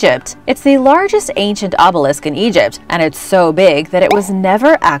Aswan, Egypt. It's the largest ancient obelisk in Egypt, and it's so big that it was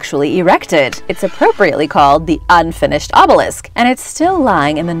never actually erected. It's appropriately called the unfinished obelisk, and it's still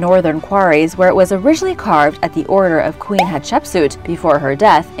lying in the northern quarries where it was originally carved at the order of Queen Hatshepsut before her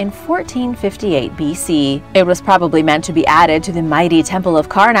death in 1458 BC. It was probably meant to be added to the mighty Temple of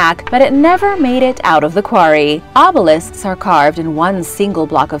Karnak, but it never made it out of the quarry. Obelisks are carved in one single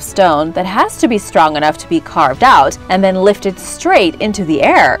block of stone that has to be strong enough to be carved out and then lifted straight into the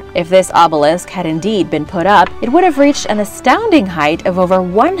air. If this obelisk had indeed been put up, it would have reached an astounding height of over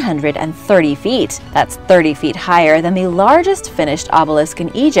 130 feet. That's 30 feet higher than the largest finished obelisk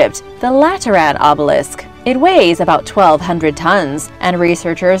in Egypt, the Lateran obelisk. It weighs about 1,200 tons, and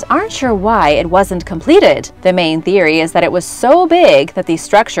researchers aren't sure why it wasn't completed. The main theory is that it was so big that the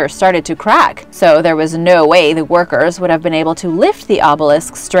structure started to crack, so there was no way the workers would have been able to lift the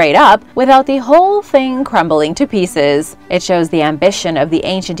obelisk straight up without the whole thing crumbling to pieces. It shows the ambition of the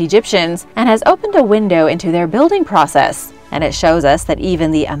ancient Egyptians and has opened a window into their building process. and it shows us that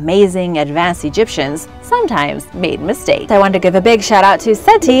even the amazing advanced Egyptians sometimes made mistakes. I want to give a big shout out to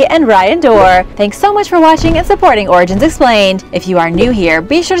Seti and Ryan Dorr. Thanks so much for watching and supporting Origins Explained. If you are new here,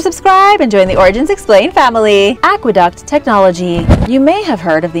 be sure to subscribe and join the Origins Explained family. Aqueduct technology. You may have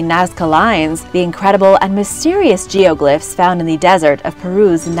heard of the Nazca Lines, the incredible and mysterious geoglyphs found in the desert of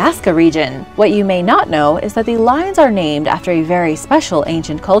Peru's Nazca region. What you may not know is that the lines are named after a very special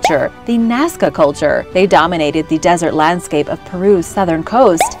ancient culture, the Nazca culture. They dominated the desert landscape of Peru's southern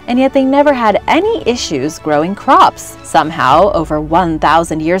coast, and yet they never had any issues growing crops. Somehow, over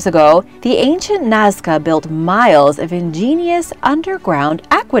 1,000 years ago, the ancient Nazca built miles of ingenious underground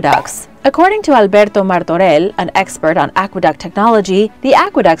aqueducts. According to Alberto Martorell, an expert on aqueduct technology, the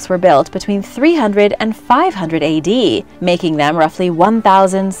aqueducts were built between 300 and 500 AD, making them roughly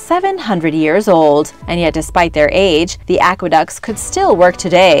 1,700 years old. And yet, despite their age, the aqueducts could still work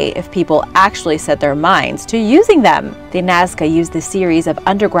today if people actually set their minds to using them. The Nazca used the series of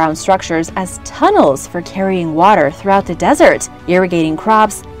underground structures as tunnels for carrying water throughout the desert, irrigating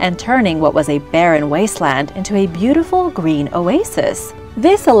crops, and turning what was a barren wasteland into a beautiful green oasis.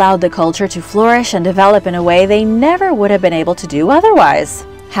 This allowed the culture to flourish and develop in a way they never would have been able to do otherwise.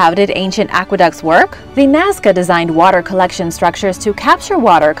 How did ancient aqueducts work? The Nazca designed water collection structures to capture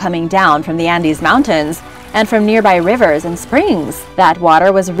water coming down from the Andes Mountains and from nearby rivers and springs. That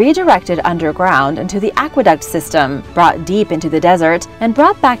water was redirected underground into the aqueduct system, brought deep into the desert, and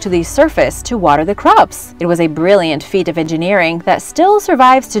brought back to the surface to water the crops. It was a brilliant feat of engineering that still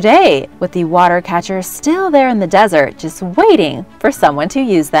survives today, with the water catchers still there in the desert, just waiting for someone to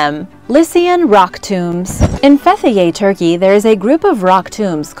use them. Lycian rock tombs. In Fethiye, Turkey, there is a group of rock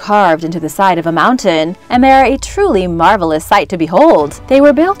tombs carved into the side of a mountain, and they are a truly marvelous sight to behold. They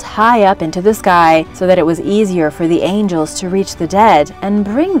were built high up into the sky so that it was easier for the angels to reach the dead and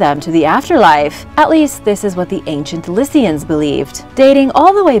bring them to the afterlife. At least this is what the ancient Lycians believed. Dating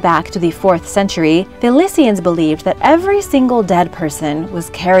all the way back to the 4th century, the Lycians believed that every single dead person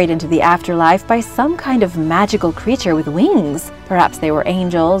was carried into the afterlife by some kind of magical creature with wings. Perhaps they were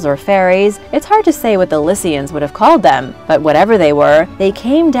angels or fairies. It's hard to say what the Lycians would have called them, but whatever they were, they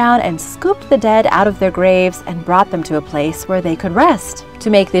came down and scooped the dead out of their graves and brought them to a place where they could rest. To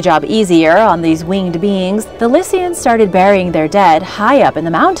make the job easier on these winged beings, the Lycians started burying their dead high up in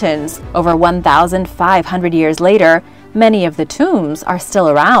the mountains. Over 1,500 years later, many of the tombs are still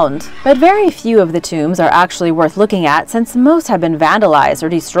around, but very few of the tombs are actually worth looking at since most have been vandalized or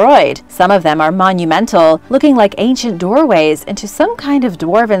destroyed. Some of them are monumental, looking like ancient doorways into some kind of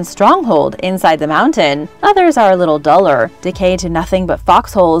dwarven stronghold inside the mountain. Others are a little duller, decayed to nothing but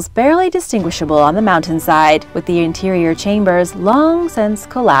foxholes barely distinguishable on the mountainside, with the interior chambers long since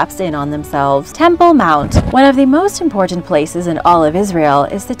collapsed in on themselves. Temple Mount. One of the most important places in all of Israel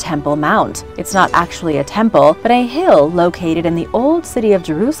is the Temple Mount. It's not actually a temple, but a hill located in the old city of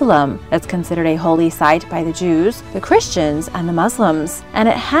Jerusalem that's considered a holy site by the Jews, the Christians, and the Muslims, and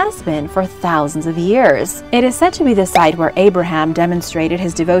it has been for thousands of years. It is said to be the site where Abraham demonstrated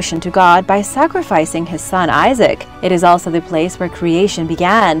his devotion to God by sacrificing his son Isaac. It is also the place where creation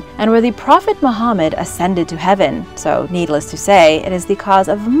began and where the Prophet Muhammad ascended to heaven, so needless to say, it is the cause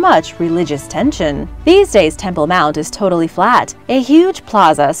of much religious tension. These days, Temple Mount is totally flat, a huge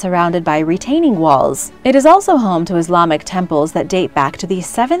plaza surrounded by retaining walls. It is also home to Islamic temples that date back to the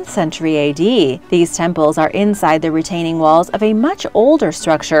 7th century AD. These temples are inside the retaining walls of a much older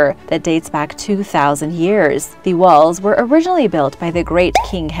structure that dates back 2,000 years. The walls were originally built by the great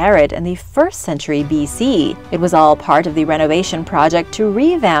King Herod in the 1st century BC. It was all part of the renovation project to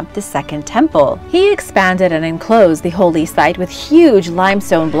revamp the Second Temple. He expanded and enclosed the holy site with huge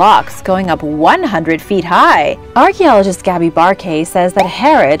limestone blocks going up 100 feet high. Archaeologist Gabby Barkay says that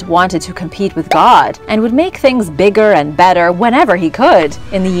Herod wanted to compete with God and would make things bigger and better whenever he could.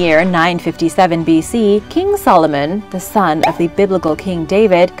 In the year 957 BC, King Solomon, the son of the biblical King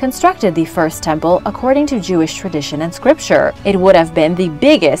David, constructed the first temple according to Jewish tradition and scripture. It would have been the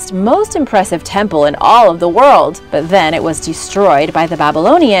biggest, most impressive temple in all of the world, but then it was destroyed by the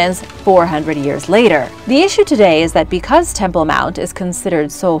Babylonians 400 years later. The issue today is that because Temple Mount is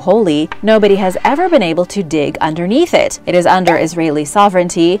considered so holy, nobody has ever been able to dig underneath it. It is under Israeli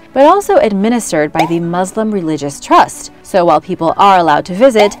sovereignty, but also administered by the Muslim religious trust. So while people are allowed to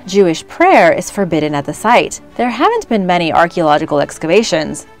visit, Jewish prayer is forbidden at the site. There haven't been many archaeological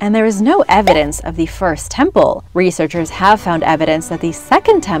excavations, and there is no evidence of the first temple. Researchers have found evidence that the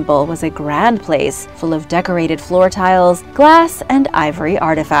second temple was a grand place, full of decorated floor tiles, glass, and ivory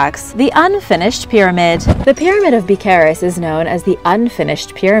artifacts. The unfinished pyramid. The Pyramid of Bucharest is known as the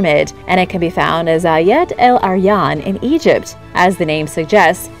Unfinished Pyramid, and it can be found as Ayet El Aryan in Egypt. As the name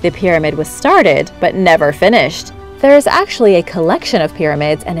suggests, the pyramid was started but never finished. There is actually a collection of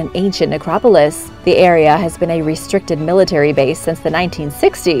pyramids and an ancient necropolis. The area has been a restricted military base since the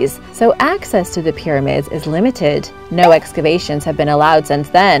 1960s, so access to the pyramids is limited. No excavations have been allowed since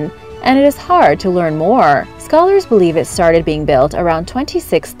then, and it is hard to learn more. Scholars believe it started being built around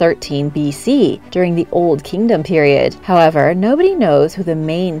 2613 BC during the Old Kingdom period. However, nobody knows who the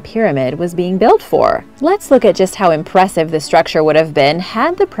main pyramid was being built for. Let's look at just how impressive the structure would have been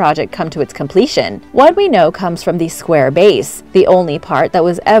had the project come to its completion. What we know comes from the square base, the only part that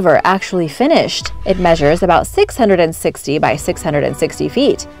was ever actually finished. It measures about 660 by 660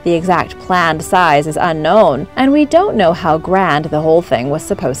 feet. The exact planned size is unknown, and we don't know how grand the whole thing was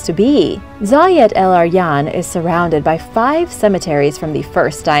supposed to be. Zayat El Aryan is surrounded by 5 cemeteries from the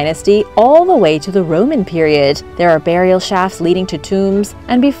First Dynasty all the way to the Roman period. There are burial shafts leading to tombs,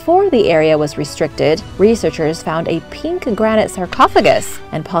 and before the area was restricted, researchers found a pink granite sarcophagus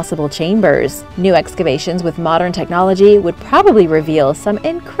and possible chambers. New excavations with modern technology would probably reveal some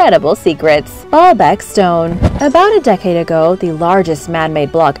incredible secrets. Baalbek Stone. About a decade ago, the largest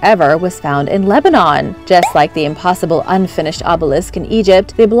man-made block ever was found in Lebanon. Just like the impossible unfinished obelisk in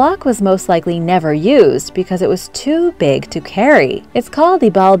Egypt, the block was most likely never used because it was too big to carry. It's called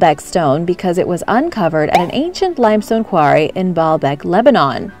the Baalbek Stone because it was uncovered at an ancient limestone quarry in Baalbek,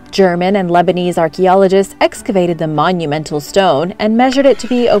 Lebanon. German and Lebanese archaeologists excavated the monumental stone and measured it to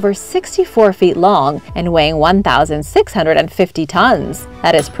be over 64 feet long and weighing 1,650 tons.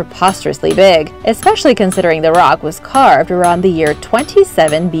 That is preposterously big, especially considering the rock was carved around the year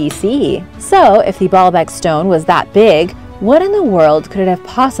 27 BC. So, if the Baalbek stone was that big, what in the world could it have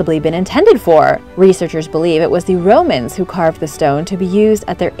possibly been intended for? Researchers believe it was the Romans who carved the stone to be used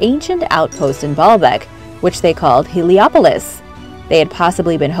at their ancient outpost in Baalbek, which they called Heliopolis. They had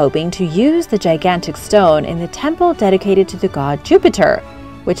possibly been hoping to use the gigantic stone in the temple dedicated to the god Jupiter,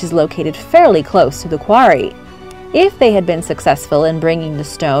 which is located fairly close to the quarry. If they had been successful in bringing the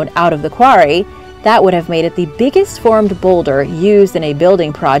stone out of the quarry, that would have made it the biggest formed boulder used in a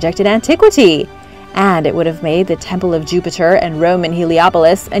building project in antiquity. And it would have made the Temple of Jupiter and Roman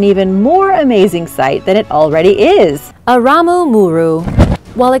Heliopolis an even more amazing sight than it already is. Aramu Muru.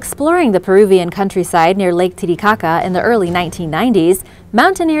 While exploring the Peruvian countryside near Lake Titicaca in the early 1990s,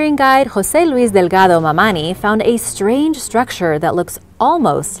 mountaineering guide Jose Luis Delgado Mamani found a strange structure that looks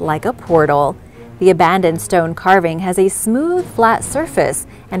almost like a portal. The abandoned stone carving has a smooth, flat surface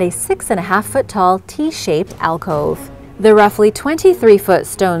and a 6.5-foot tall T-shaped alcove. The roughly 23-foot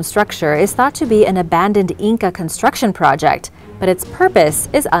stone structure is thought to be an abandoned Inca construction project, but its purpose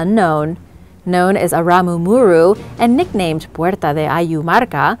is unknown. Known as Aramu Muru and nicknamed Puerta de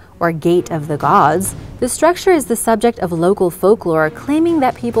Ayumarca, or Gate of the Gods, the structure is the subject of local folklore claiming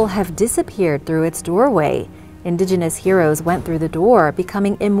that people have disappeared through its doorway. Indigenous heroes went through the door,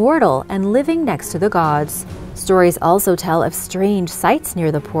 becoming immortal and living next to the gods. Stories also tell of strange sights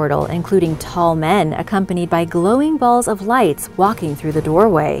near the portal, including tall men accompanied by glowing balls of lights walking through the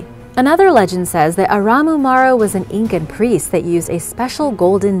doorway. Another legend says that Aramu Muru was an Incan priest that used a special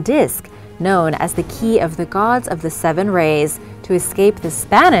golden disc known as the Key of the Gods of the Seven Rays, to escape the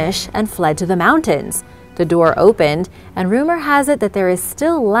Spanish and fled to the mountains. The door opened, and rumor has it that there is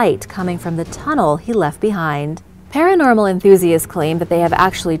still light coming from the tunnel he left behind. Paranormal enthusiasts claim that they have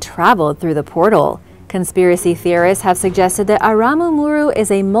actually traveled through the portal. Conspiracy theorists have suggested that Aramu Muru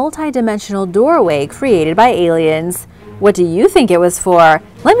is a multi-dimensional doorway created by aliens. What do you think it was for?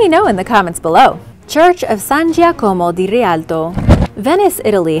 Let me know in the comments below. Church of San Giacomo di Rialto. Venice,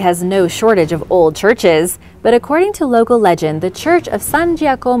 Italy has no shortage of old churches, but according to local legend, the Church of San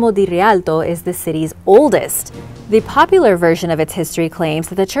Giacomo di Rialto is the city's oldest. The popular version of its history claims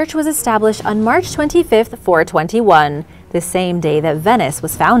that the church was established on March 25, 421, the same day that Venice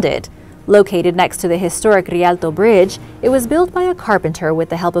was founded. Located next to the historic Rialto Bridge, it was built by a carpenter with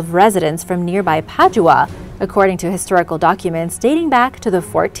the help of residents from nearby Padua, according to historical documents dating back to the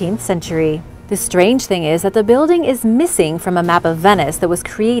 14th century. The strange thing is that the building is missing from a map of Venice that was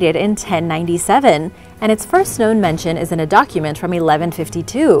created in 1097, and its first known mention is in a document from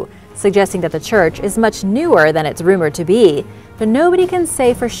 1152, suggesting that the church is much newer than it's rumored to be, but nobody can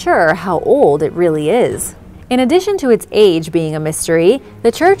say for sure how old it really is. In addition to its age being a mystery,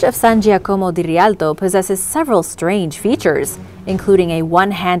 the Church of San Giacomo di Rialto possesses several strange features, including a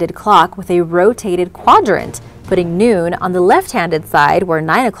one-handed clock with a rotated quadrant, putting noon on the left-handed side where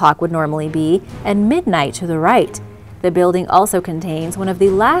 9 o'clock would normally be, and midnight to the right. The building also contains one of the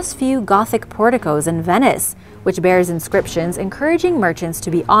last few Gothic porticos in Venice, which bears inscriptions encouraging merchants to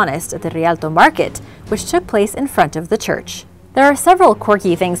be honest at the Rialto market, which took place in front of the church. There are several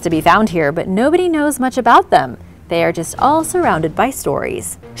quirky things to be found here, but nobody knows much about them. They are just all surrounded by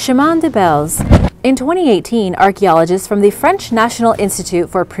stories. Chemin de Bells. In 2018, archaeologists from the French National Institute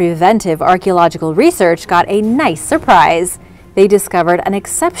for Preventive Archaeological Research got a nice surprise. They discovered an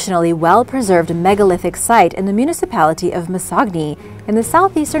exceptionally well-preserved megalithic site in the municipality of Masogny in the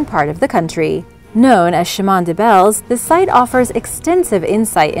southeastern part of the country. Known as Chemin de Bells, the site offers extensive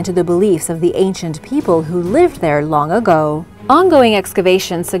insight into the beliefs of the ancient people who lived there long ago. Ongoing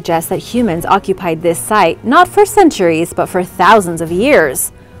excavations suggest that humans occupied this site not for centuries but for thousands of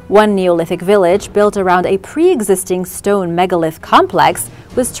years. One Neolithic village built around a pre-existing stone megalith complex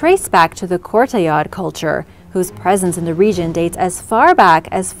was traced back to the Courtayard culture, whose presence in the region dates as far back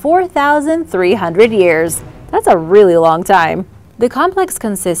as 4,300 years. That's a really long time. The complex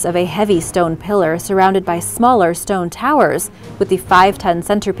consists of a heavy stone pillar surrounded by smaller stone towers, with the 5-ton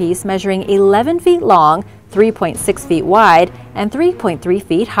centerpiece measuring 11 feet long, 3.6 feet wide, and 3.3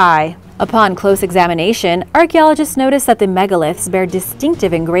 feet high. Upon close examination, archaeologists noticed that the megaliths bear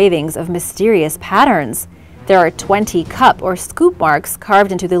distinctive engravings of mysterious patterns. There are 20 cup or scoop marks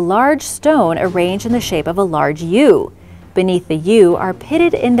carved into the large stone arranged in the shape of a large U. Beneath the U are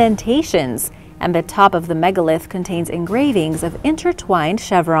pitted indentations, and the top of the megalith contains engravings of intertwined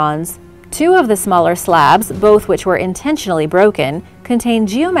chevrons. 2 of the smaller slabs, both which were intentionally broken, contain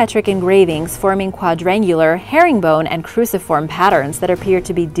geometric engravings forming quadrangular, herringbone, and cruciform patterns that appear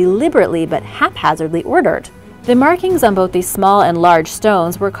to be deliberately but haphazardly ordered. The markings on both the small and large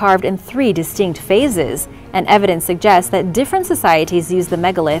stones were carved in 3 distinct phases, and evidence suggests that different societies used the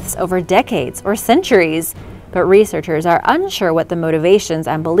megaliths over decades or centuries. But researchers are unsure what the motivations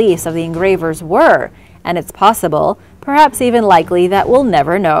and beliefs of the engravers were, and it's possible, perhaps even likely, that we'll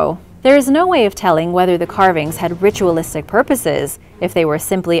never know. There is no way of telling whether the carvings had ritualistic purposes, if they were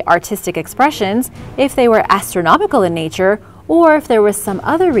simply artistic expressions, if they were astronomical in nature, or if there was some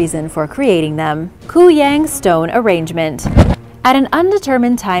other reason for creating them. Kuyang stone arrangement. At an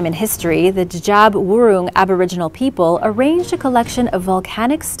undetermined time in history, the Djab Wurrung Aboriginal people arranged a collection of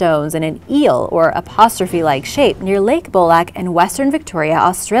volcanic stones in an eel or apostrophe-like shape near Lake Bolac in Western Victoria,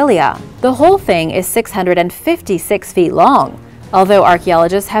 Australia. The whole thing is 656 feet long. Although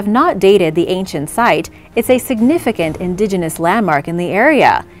archaeologists have not dated the ancient site, it's a significant indigenous landmark in the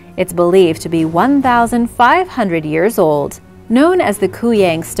area. It's believed to be 1,500 years old. Known as the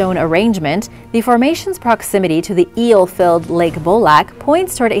Kuyang stone arrangement, the formation's proximity to the eel-filled Lake Bolac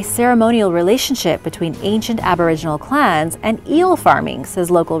points toward a ceremonial relationship between ancient Aboriginal clans and eel farming,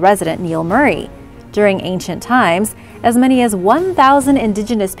 says local resident Neil Murray. During ancient times, as many as 1,000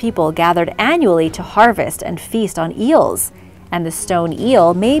 indigenous people gathered annually to harvest and feast on eels, and the stone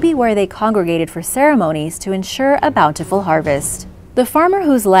eel may be where they congregated for ceremonies to ensure a bountiful harvest. The farmer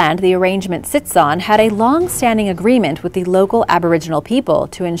whose land the arrangement sits on had a long-standing agreement with the local Aboriginal people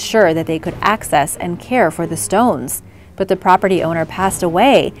to ensure that they could access and care for the stones. But the property owner passed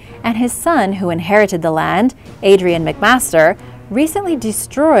away, and his son, who inherited the land, Adrian McMaster, recently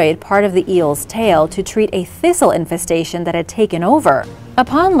destroyed part of the eel's tail to treat a thistle infestation that had taken over.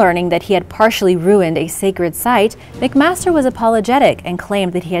 Upon learning that he had partially ruined a sacred site, McMaster was apologetic and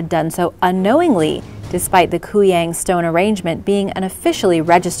claimed that he had done so unknowingly, despite the Kuyang stone arrangement being an officially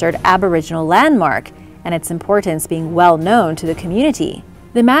registered Aboriginal landmark and its importance being well known to the community.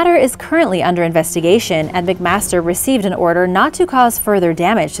 The matter is currently under investigation, and McMaster received an order not to cause further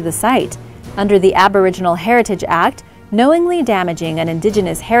damage to the site. Under the Aboriginal Heritage Act, knowingly damaging an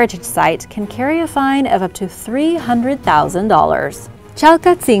Indigenous heritage site can carry a fine of up to $300,000.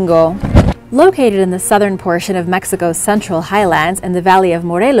 Chalcatzingo. Located in the southern portion of Mexico's Central Highlands in the Valley of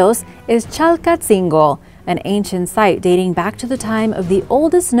Morelos is Chalcatzingo, an ancient site dating back to the time of the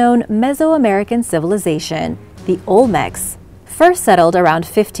oldest known Mesoamerican civilization, the Olmecs. First settled around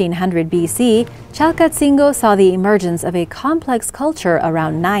 1500 BC, Chalcatzingo saw the emergence of a complex culture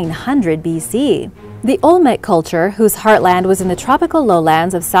around 900 BC. The Olmec culture, whose heartland was in the tropical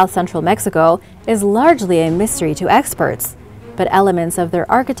lowlands of south-central Mexico, is largely a mystery to experts. But elements of their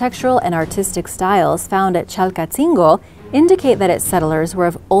architectural and artistic styles found at Chalcatzingo indicate that its settlers were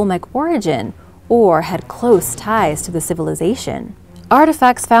of Olmec origin or had close ties to the civilization.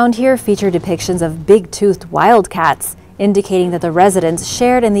 Artifacts found here feature depictions of big-toothed wildcats, indicating that the residents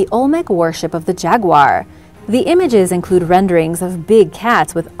shared in the Olmec worship of the jaguar. The images include renderings of big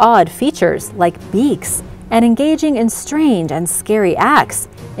cats with odd features like beaks and engaging in strange and scary acts,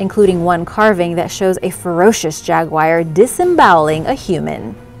 including one carving that shows a ferocious jaguar disemboweling a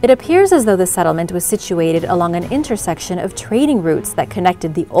human. It appears as though the settlement was situated along an intersection of trading routes that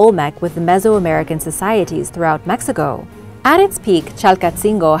connected the Olmec with the Mesoamerican societies throughout Mexico. At its peak,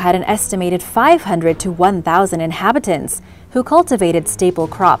 Chalcatzingo had an estimated 500 to 1,000 inhabitants who cultivated staple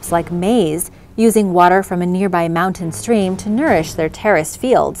crops like maize, using water from a nearby mountain stream to nourish their terraced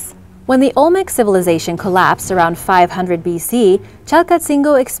fields. When the Olmec civilization collapsed around 500 BC,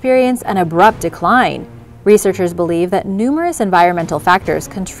 Chalcatzingo experienced an abrupt decline. Researchers believe that numerous environmental factors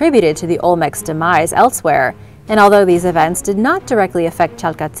contributed to the Olmec's demise elsewhere, and although these events did not directly affect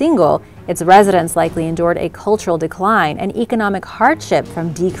Chalcatzingo, its residents likely endured a cultural decline and economic hardship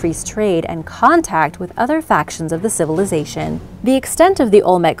from decreased trade and contact with other factions of the civilization. The extent of the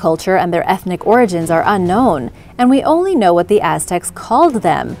Olmec culture and their ethnic origins are unknown, and we only know what the Aztecs called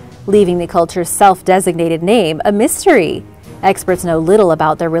them, leaving the culture's self-designated name a mystery. Experts know little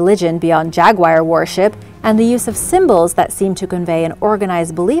about their religion beyond jaguar worship and the use of symbols that seem to convey an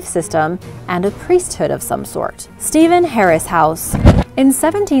organized belief system and a priesthood of some sort. Stephen Harris House. In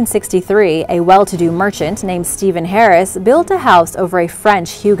 1763, a well-to-do merchant named Stephen Harris built a house over a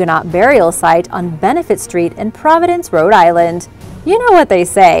French Huguenot burial site on Benefit Street in Providence, Rhode Island. You know what they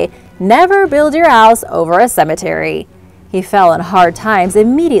say, never build your house over a cemetery. He fell on hard times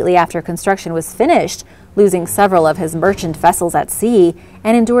immediately after construction was finished, losing several of his merchant vessels at sea,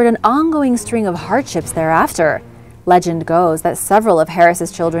 and endured an ongoing string of hardships thereafter. Legend goes that several of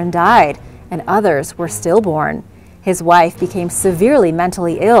Harris's children died, and others were stillborn. His wife became severely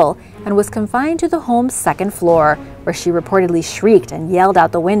mentally ill and was confined to the home's second floor, where she reportedly shrieked and yelled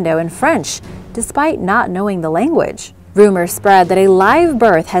out the window in French, despite not knowing the language. Rumors spread that a live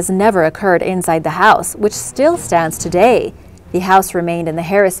birth has never occurred inside the house, which still stands today. The house remained in the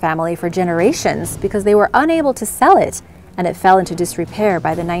Harris family for generations because they were unable to sell it, and it fell into disrepair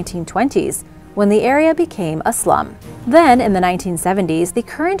by the 1920s, when the area became a slum. Then, in the 1970s, the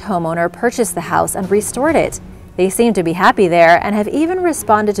current homeowner purchased the house and restored it. They seem to be happy there and have even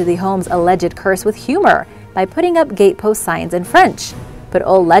responded to the home's alleged curse with humor by putting up gatepost signs in French. But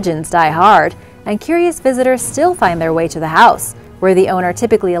old legends die hard, and curious visitors still find their way to the house, where the owner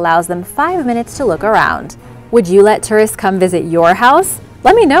typically allows them 5 minutes to look around. Would you let tourists come visit your house?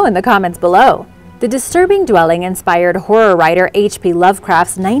 Let me know in the comments below. The disturbing dwelling inspired horror writer H.P.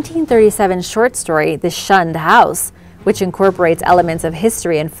 Lovecraft's 1937 short story, The Shunned House, which incorporates elements of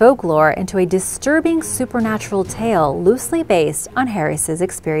history and folklore into a disturbing supernatural tale loosely based on Harris's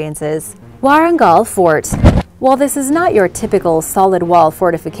experiences. Warangal Fort. While this is not your typical solid wall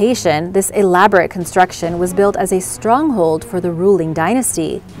fortification, this elaborate construction was built as a stronghold for the ruling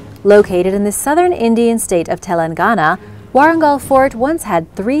dynasty. Located in the southern Indian state of Telangana, Warangal Fort once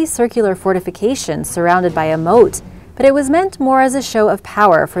had 3 circular fortifications surrounded by a moat, but it was meant more as a show of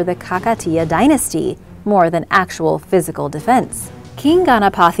power for the Kakatiya dynasty, more than actual physical defense. King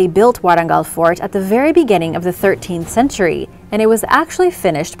Ganapathy built Warangal Fort at the very beginning of the 13th century, and it was actually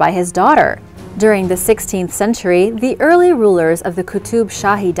finished by his daughter. During the 16th century, the early rulers of the Qutub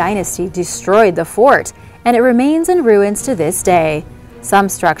Shahi dynasty destroyed the fort, and it remains in ruins to this day. Some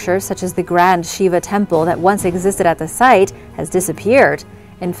structures, such as the Grand Shiva temple that once existed at the site, has disappeared.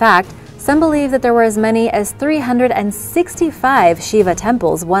 In fact, some believe that there were as many as 365 Shiva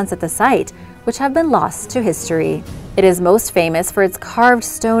temples once at the site, which have been lost to history. It is most famous for its carved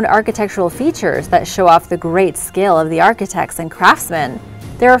stone architectural features that show off the great skill of the architects and craftsmen.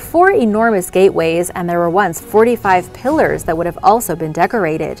 There are 4 enormous gateways, and there were once 45 pillars that would have also been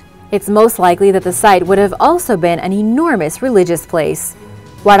decorated. It's most likely that the site would have also been an enormous religious place.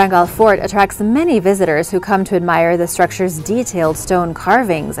 Warangal Fort attracts many visitors who come to admire the structure's detailed stone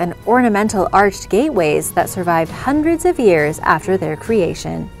carvings and ornamental arched gateways that survived hundreds of years after their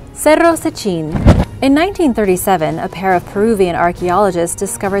creation. Cerro Sechin. In 1937, a pair of Peruvian archaeologists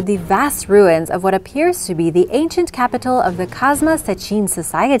discovered the vast ruins of what appears to be the ancient capital of the Casma Sechin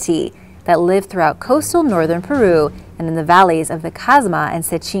society that lived throughout coastal northern Peru and in the valleys of the Casma and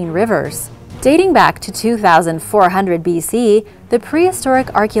Sechin rivers. Dating back to 2400 BC, the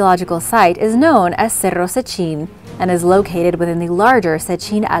prehistoric archaeological site is known as Cerro Sechin and is located within the larger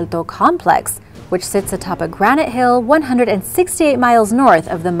Sechin Alto complex, which sits atop a granite hill 168 miles north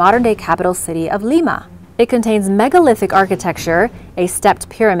of the modern-day capital city of Lima. It contains megalithic architecture, a stepped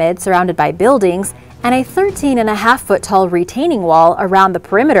pyramid surrounded by buildings, and a 13.5-foot tall retaining wall around the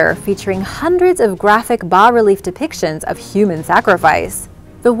perimeter featuring hundreds of graphic bas-relief depictions of human sacrifice.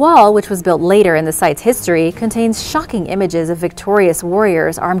 The wall, which was built later in the site's history, contains shocking images of victorious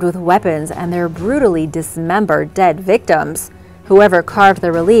warriors armed with weapons and their brutally dismembered dead victims. Whoever carved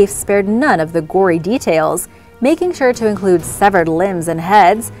the reliefs spared none of the gory details, making sure to include severed limbs and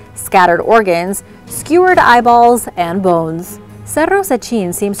heads, scattered organs, skewered eyeballs, and bones. Cerro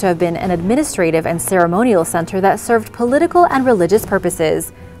Sechin seems to have been an administrative and ceremonial center that served political and religious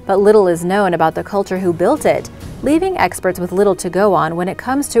purposes, but little is known about the culture who built it, leaving experts with little to go on when it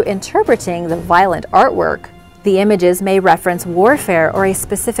comes to interpreting the violent artwork. The images may reference warfare or a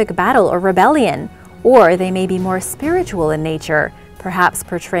specific battle or rebellion, or they may be more spiritual in nature, perhaps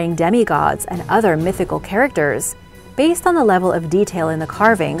portraying demigods and other mythical characters. Based on the level of detail in the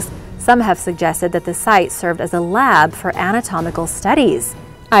carvings, some have suggested that the site served as a lab for anatomical studies.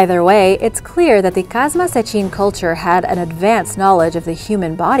 Either way, it's clear that the Kazma Sechin culture had an advanced knowledge of the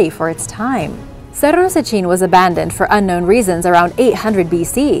human body for its time. Cerro Sechin was abandoned for unknown reasons around 800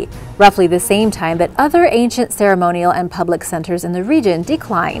 BC, roughly the same time that other ancient ceremonial and public centers in the region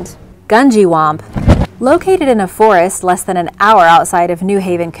declined. Gunjiwamp. Located in a forest less than an hour outside of New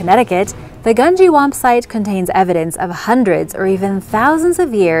Haven, Connecticut, the Gunjiwamp site contains evidence of hundreds or even thousands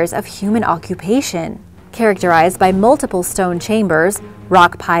of years of human occupation. Characterized by multiple stone chambers,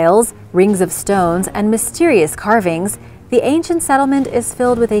 rock piles, rings of stones, and mysterious carvings, the ancient settlement is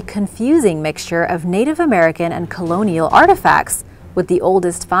filled with a confusing mixture of Native American and colonial artifacts, with the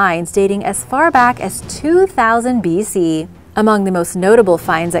oldest finds dating as far back as 2000 BC. Among the most notable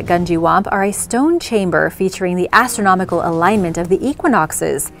finds at Gunjiwamp are a stone chamber featuring the astronomical alignment of the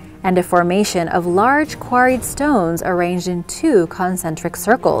equinoxes and a formation of large quarried stones arranged in 2 concentric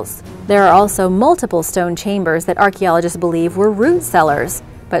circles. There are also multiple stone chambers that archaeologists believe were root cellars,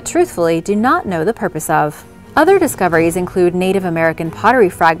 but truthfully do not know the purpose of. Other discoveries include Native American pottery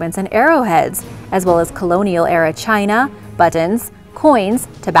fragments and arrowheads, as well as colonial-era china, buttons, coins,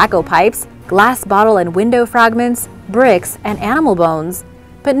 tobacco pipes, glass bottle and window fragments, bricks, and animal bones.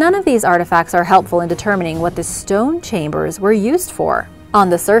 But none of these artifacts are helpful in determining what the stone chambers were used for. On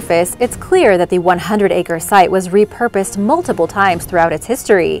the surface, it's clear that the 100-acre site was repurposed multiple times throughout its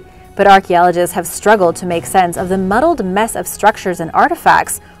history, but archaeologists have struggled to make sense of the muddled mess of structures and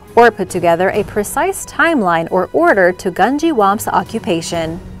artifacts, or put together a precise timeline or order to Gunjiwamp's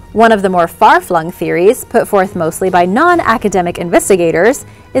occupation. One of the more far-flung theories, put forth mostly by non-academic investigators,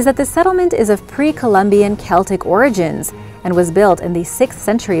 is that the settlement is of pre-Columbian Celtic origins and was built in the 6th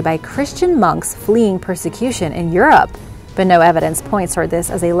century by Christian monks fleeing persecution in Europe. But no evidence points toward this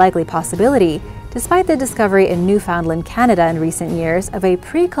as a likely possibility, despite the discovery in Newfoundland, Canada in recent years of a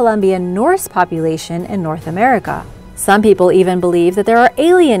pre-Columbian Norse population in North America. Some people even believe that there are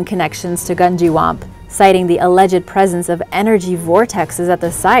alien connections to Gunjiwamp, citing the alleged presence of energy vortexes at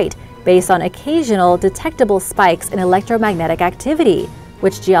the site based on occasional detectable spikes in electromagnetic activity,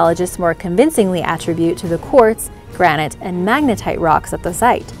 which geologists more convincingly attribute to the quartz, granite, and magnetite rocks at the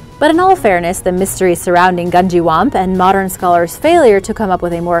site. But in all fairness, the mystery surrounding Gunjiwamp and modern scholars' failure to come up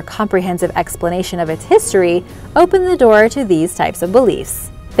with a more comprehensive explanation of its history open the door to these types of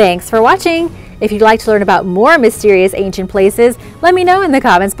beliefs. Thanks for watching! If you'd like to learn about more mysterious ancient places, let me know in the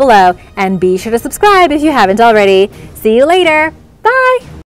comments below, and be sure to subscribe if you haven't already. See you later! Bye!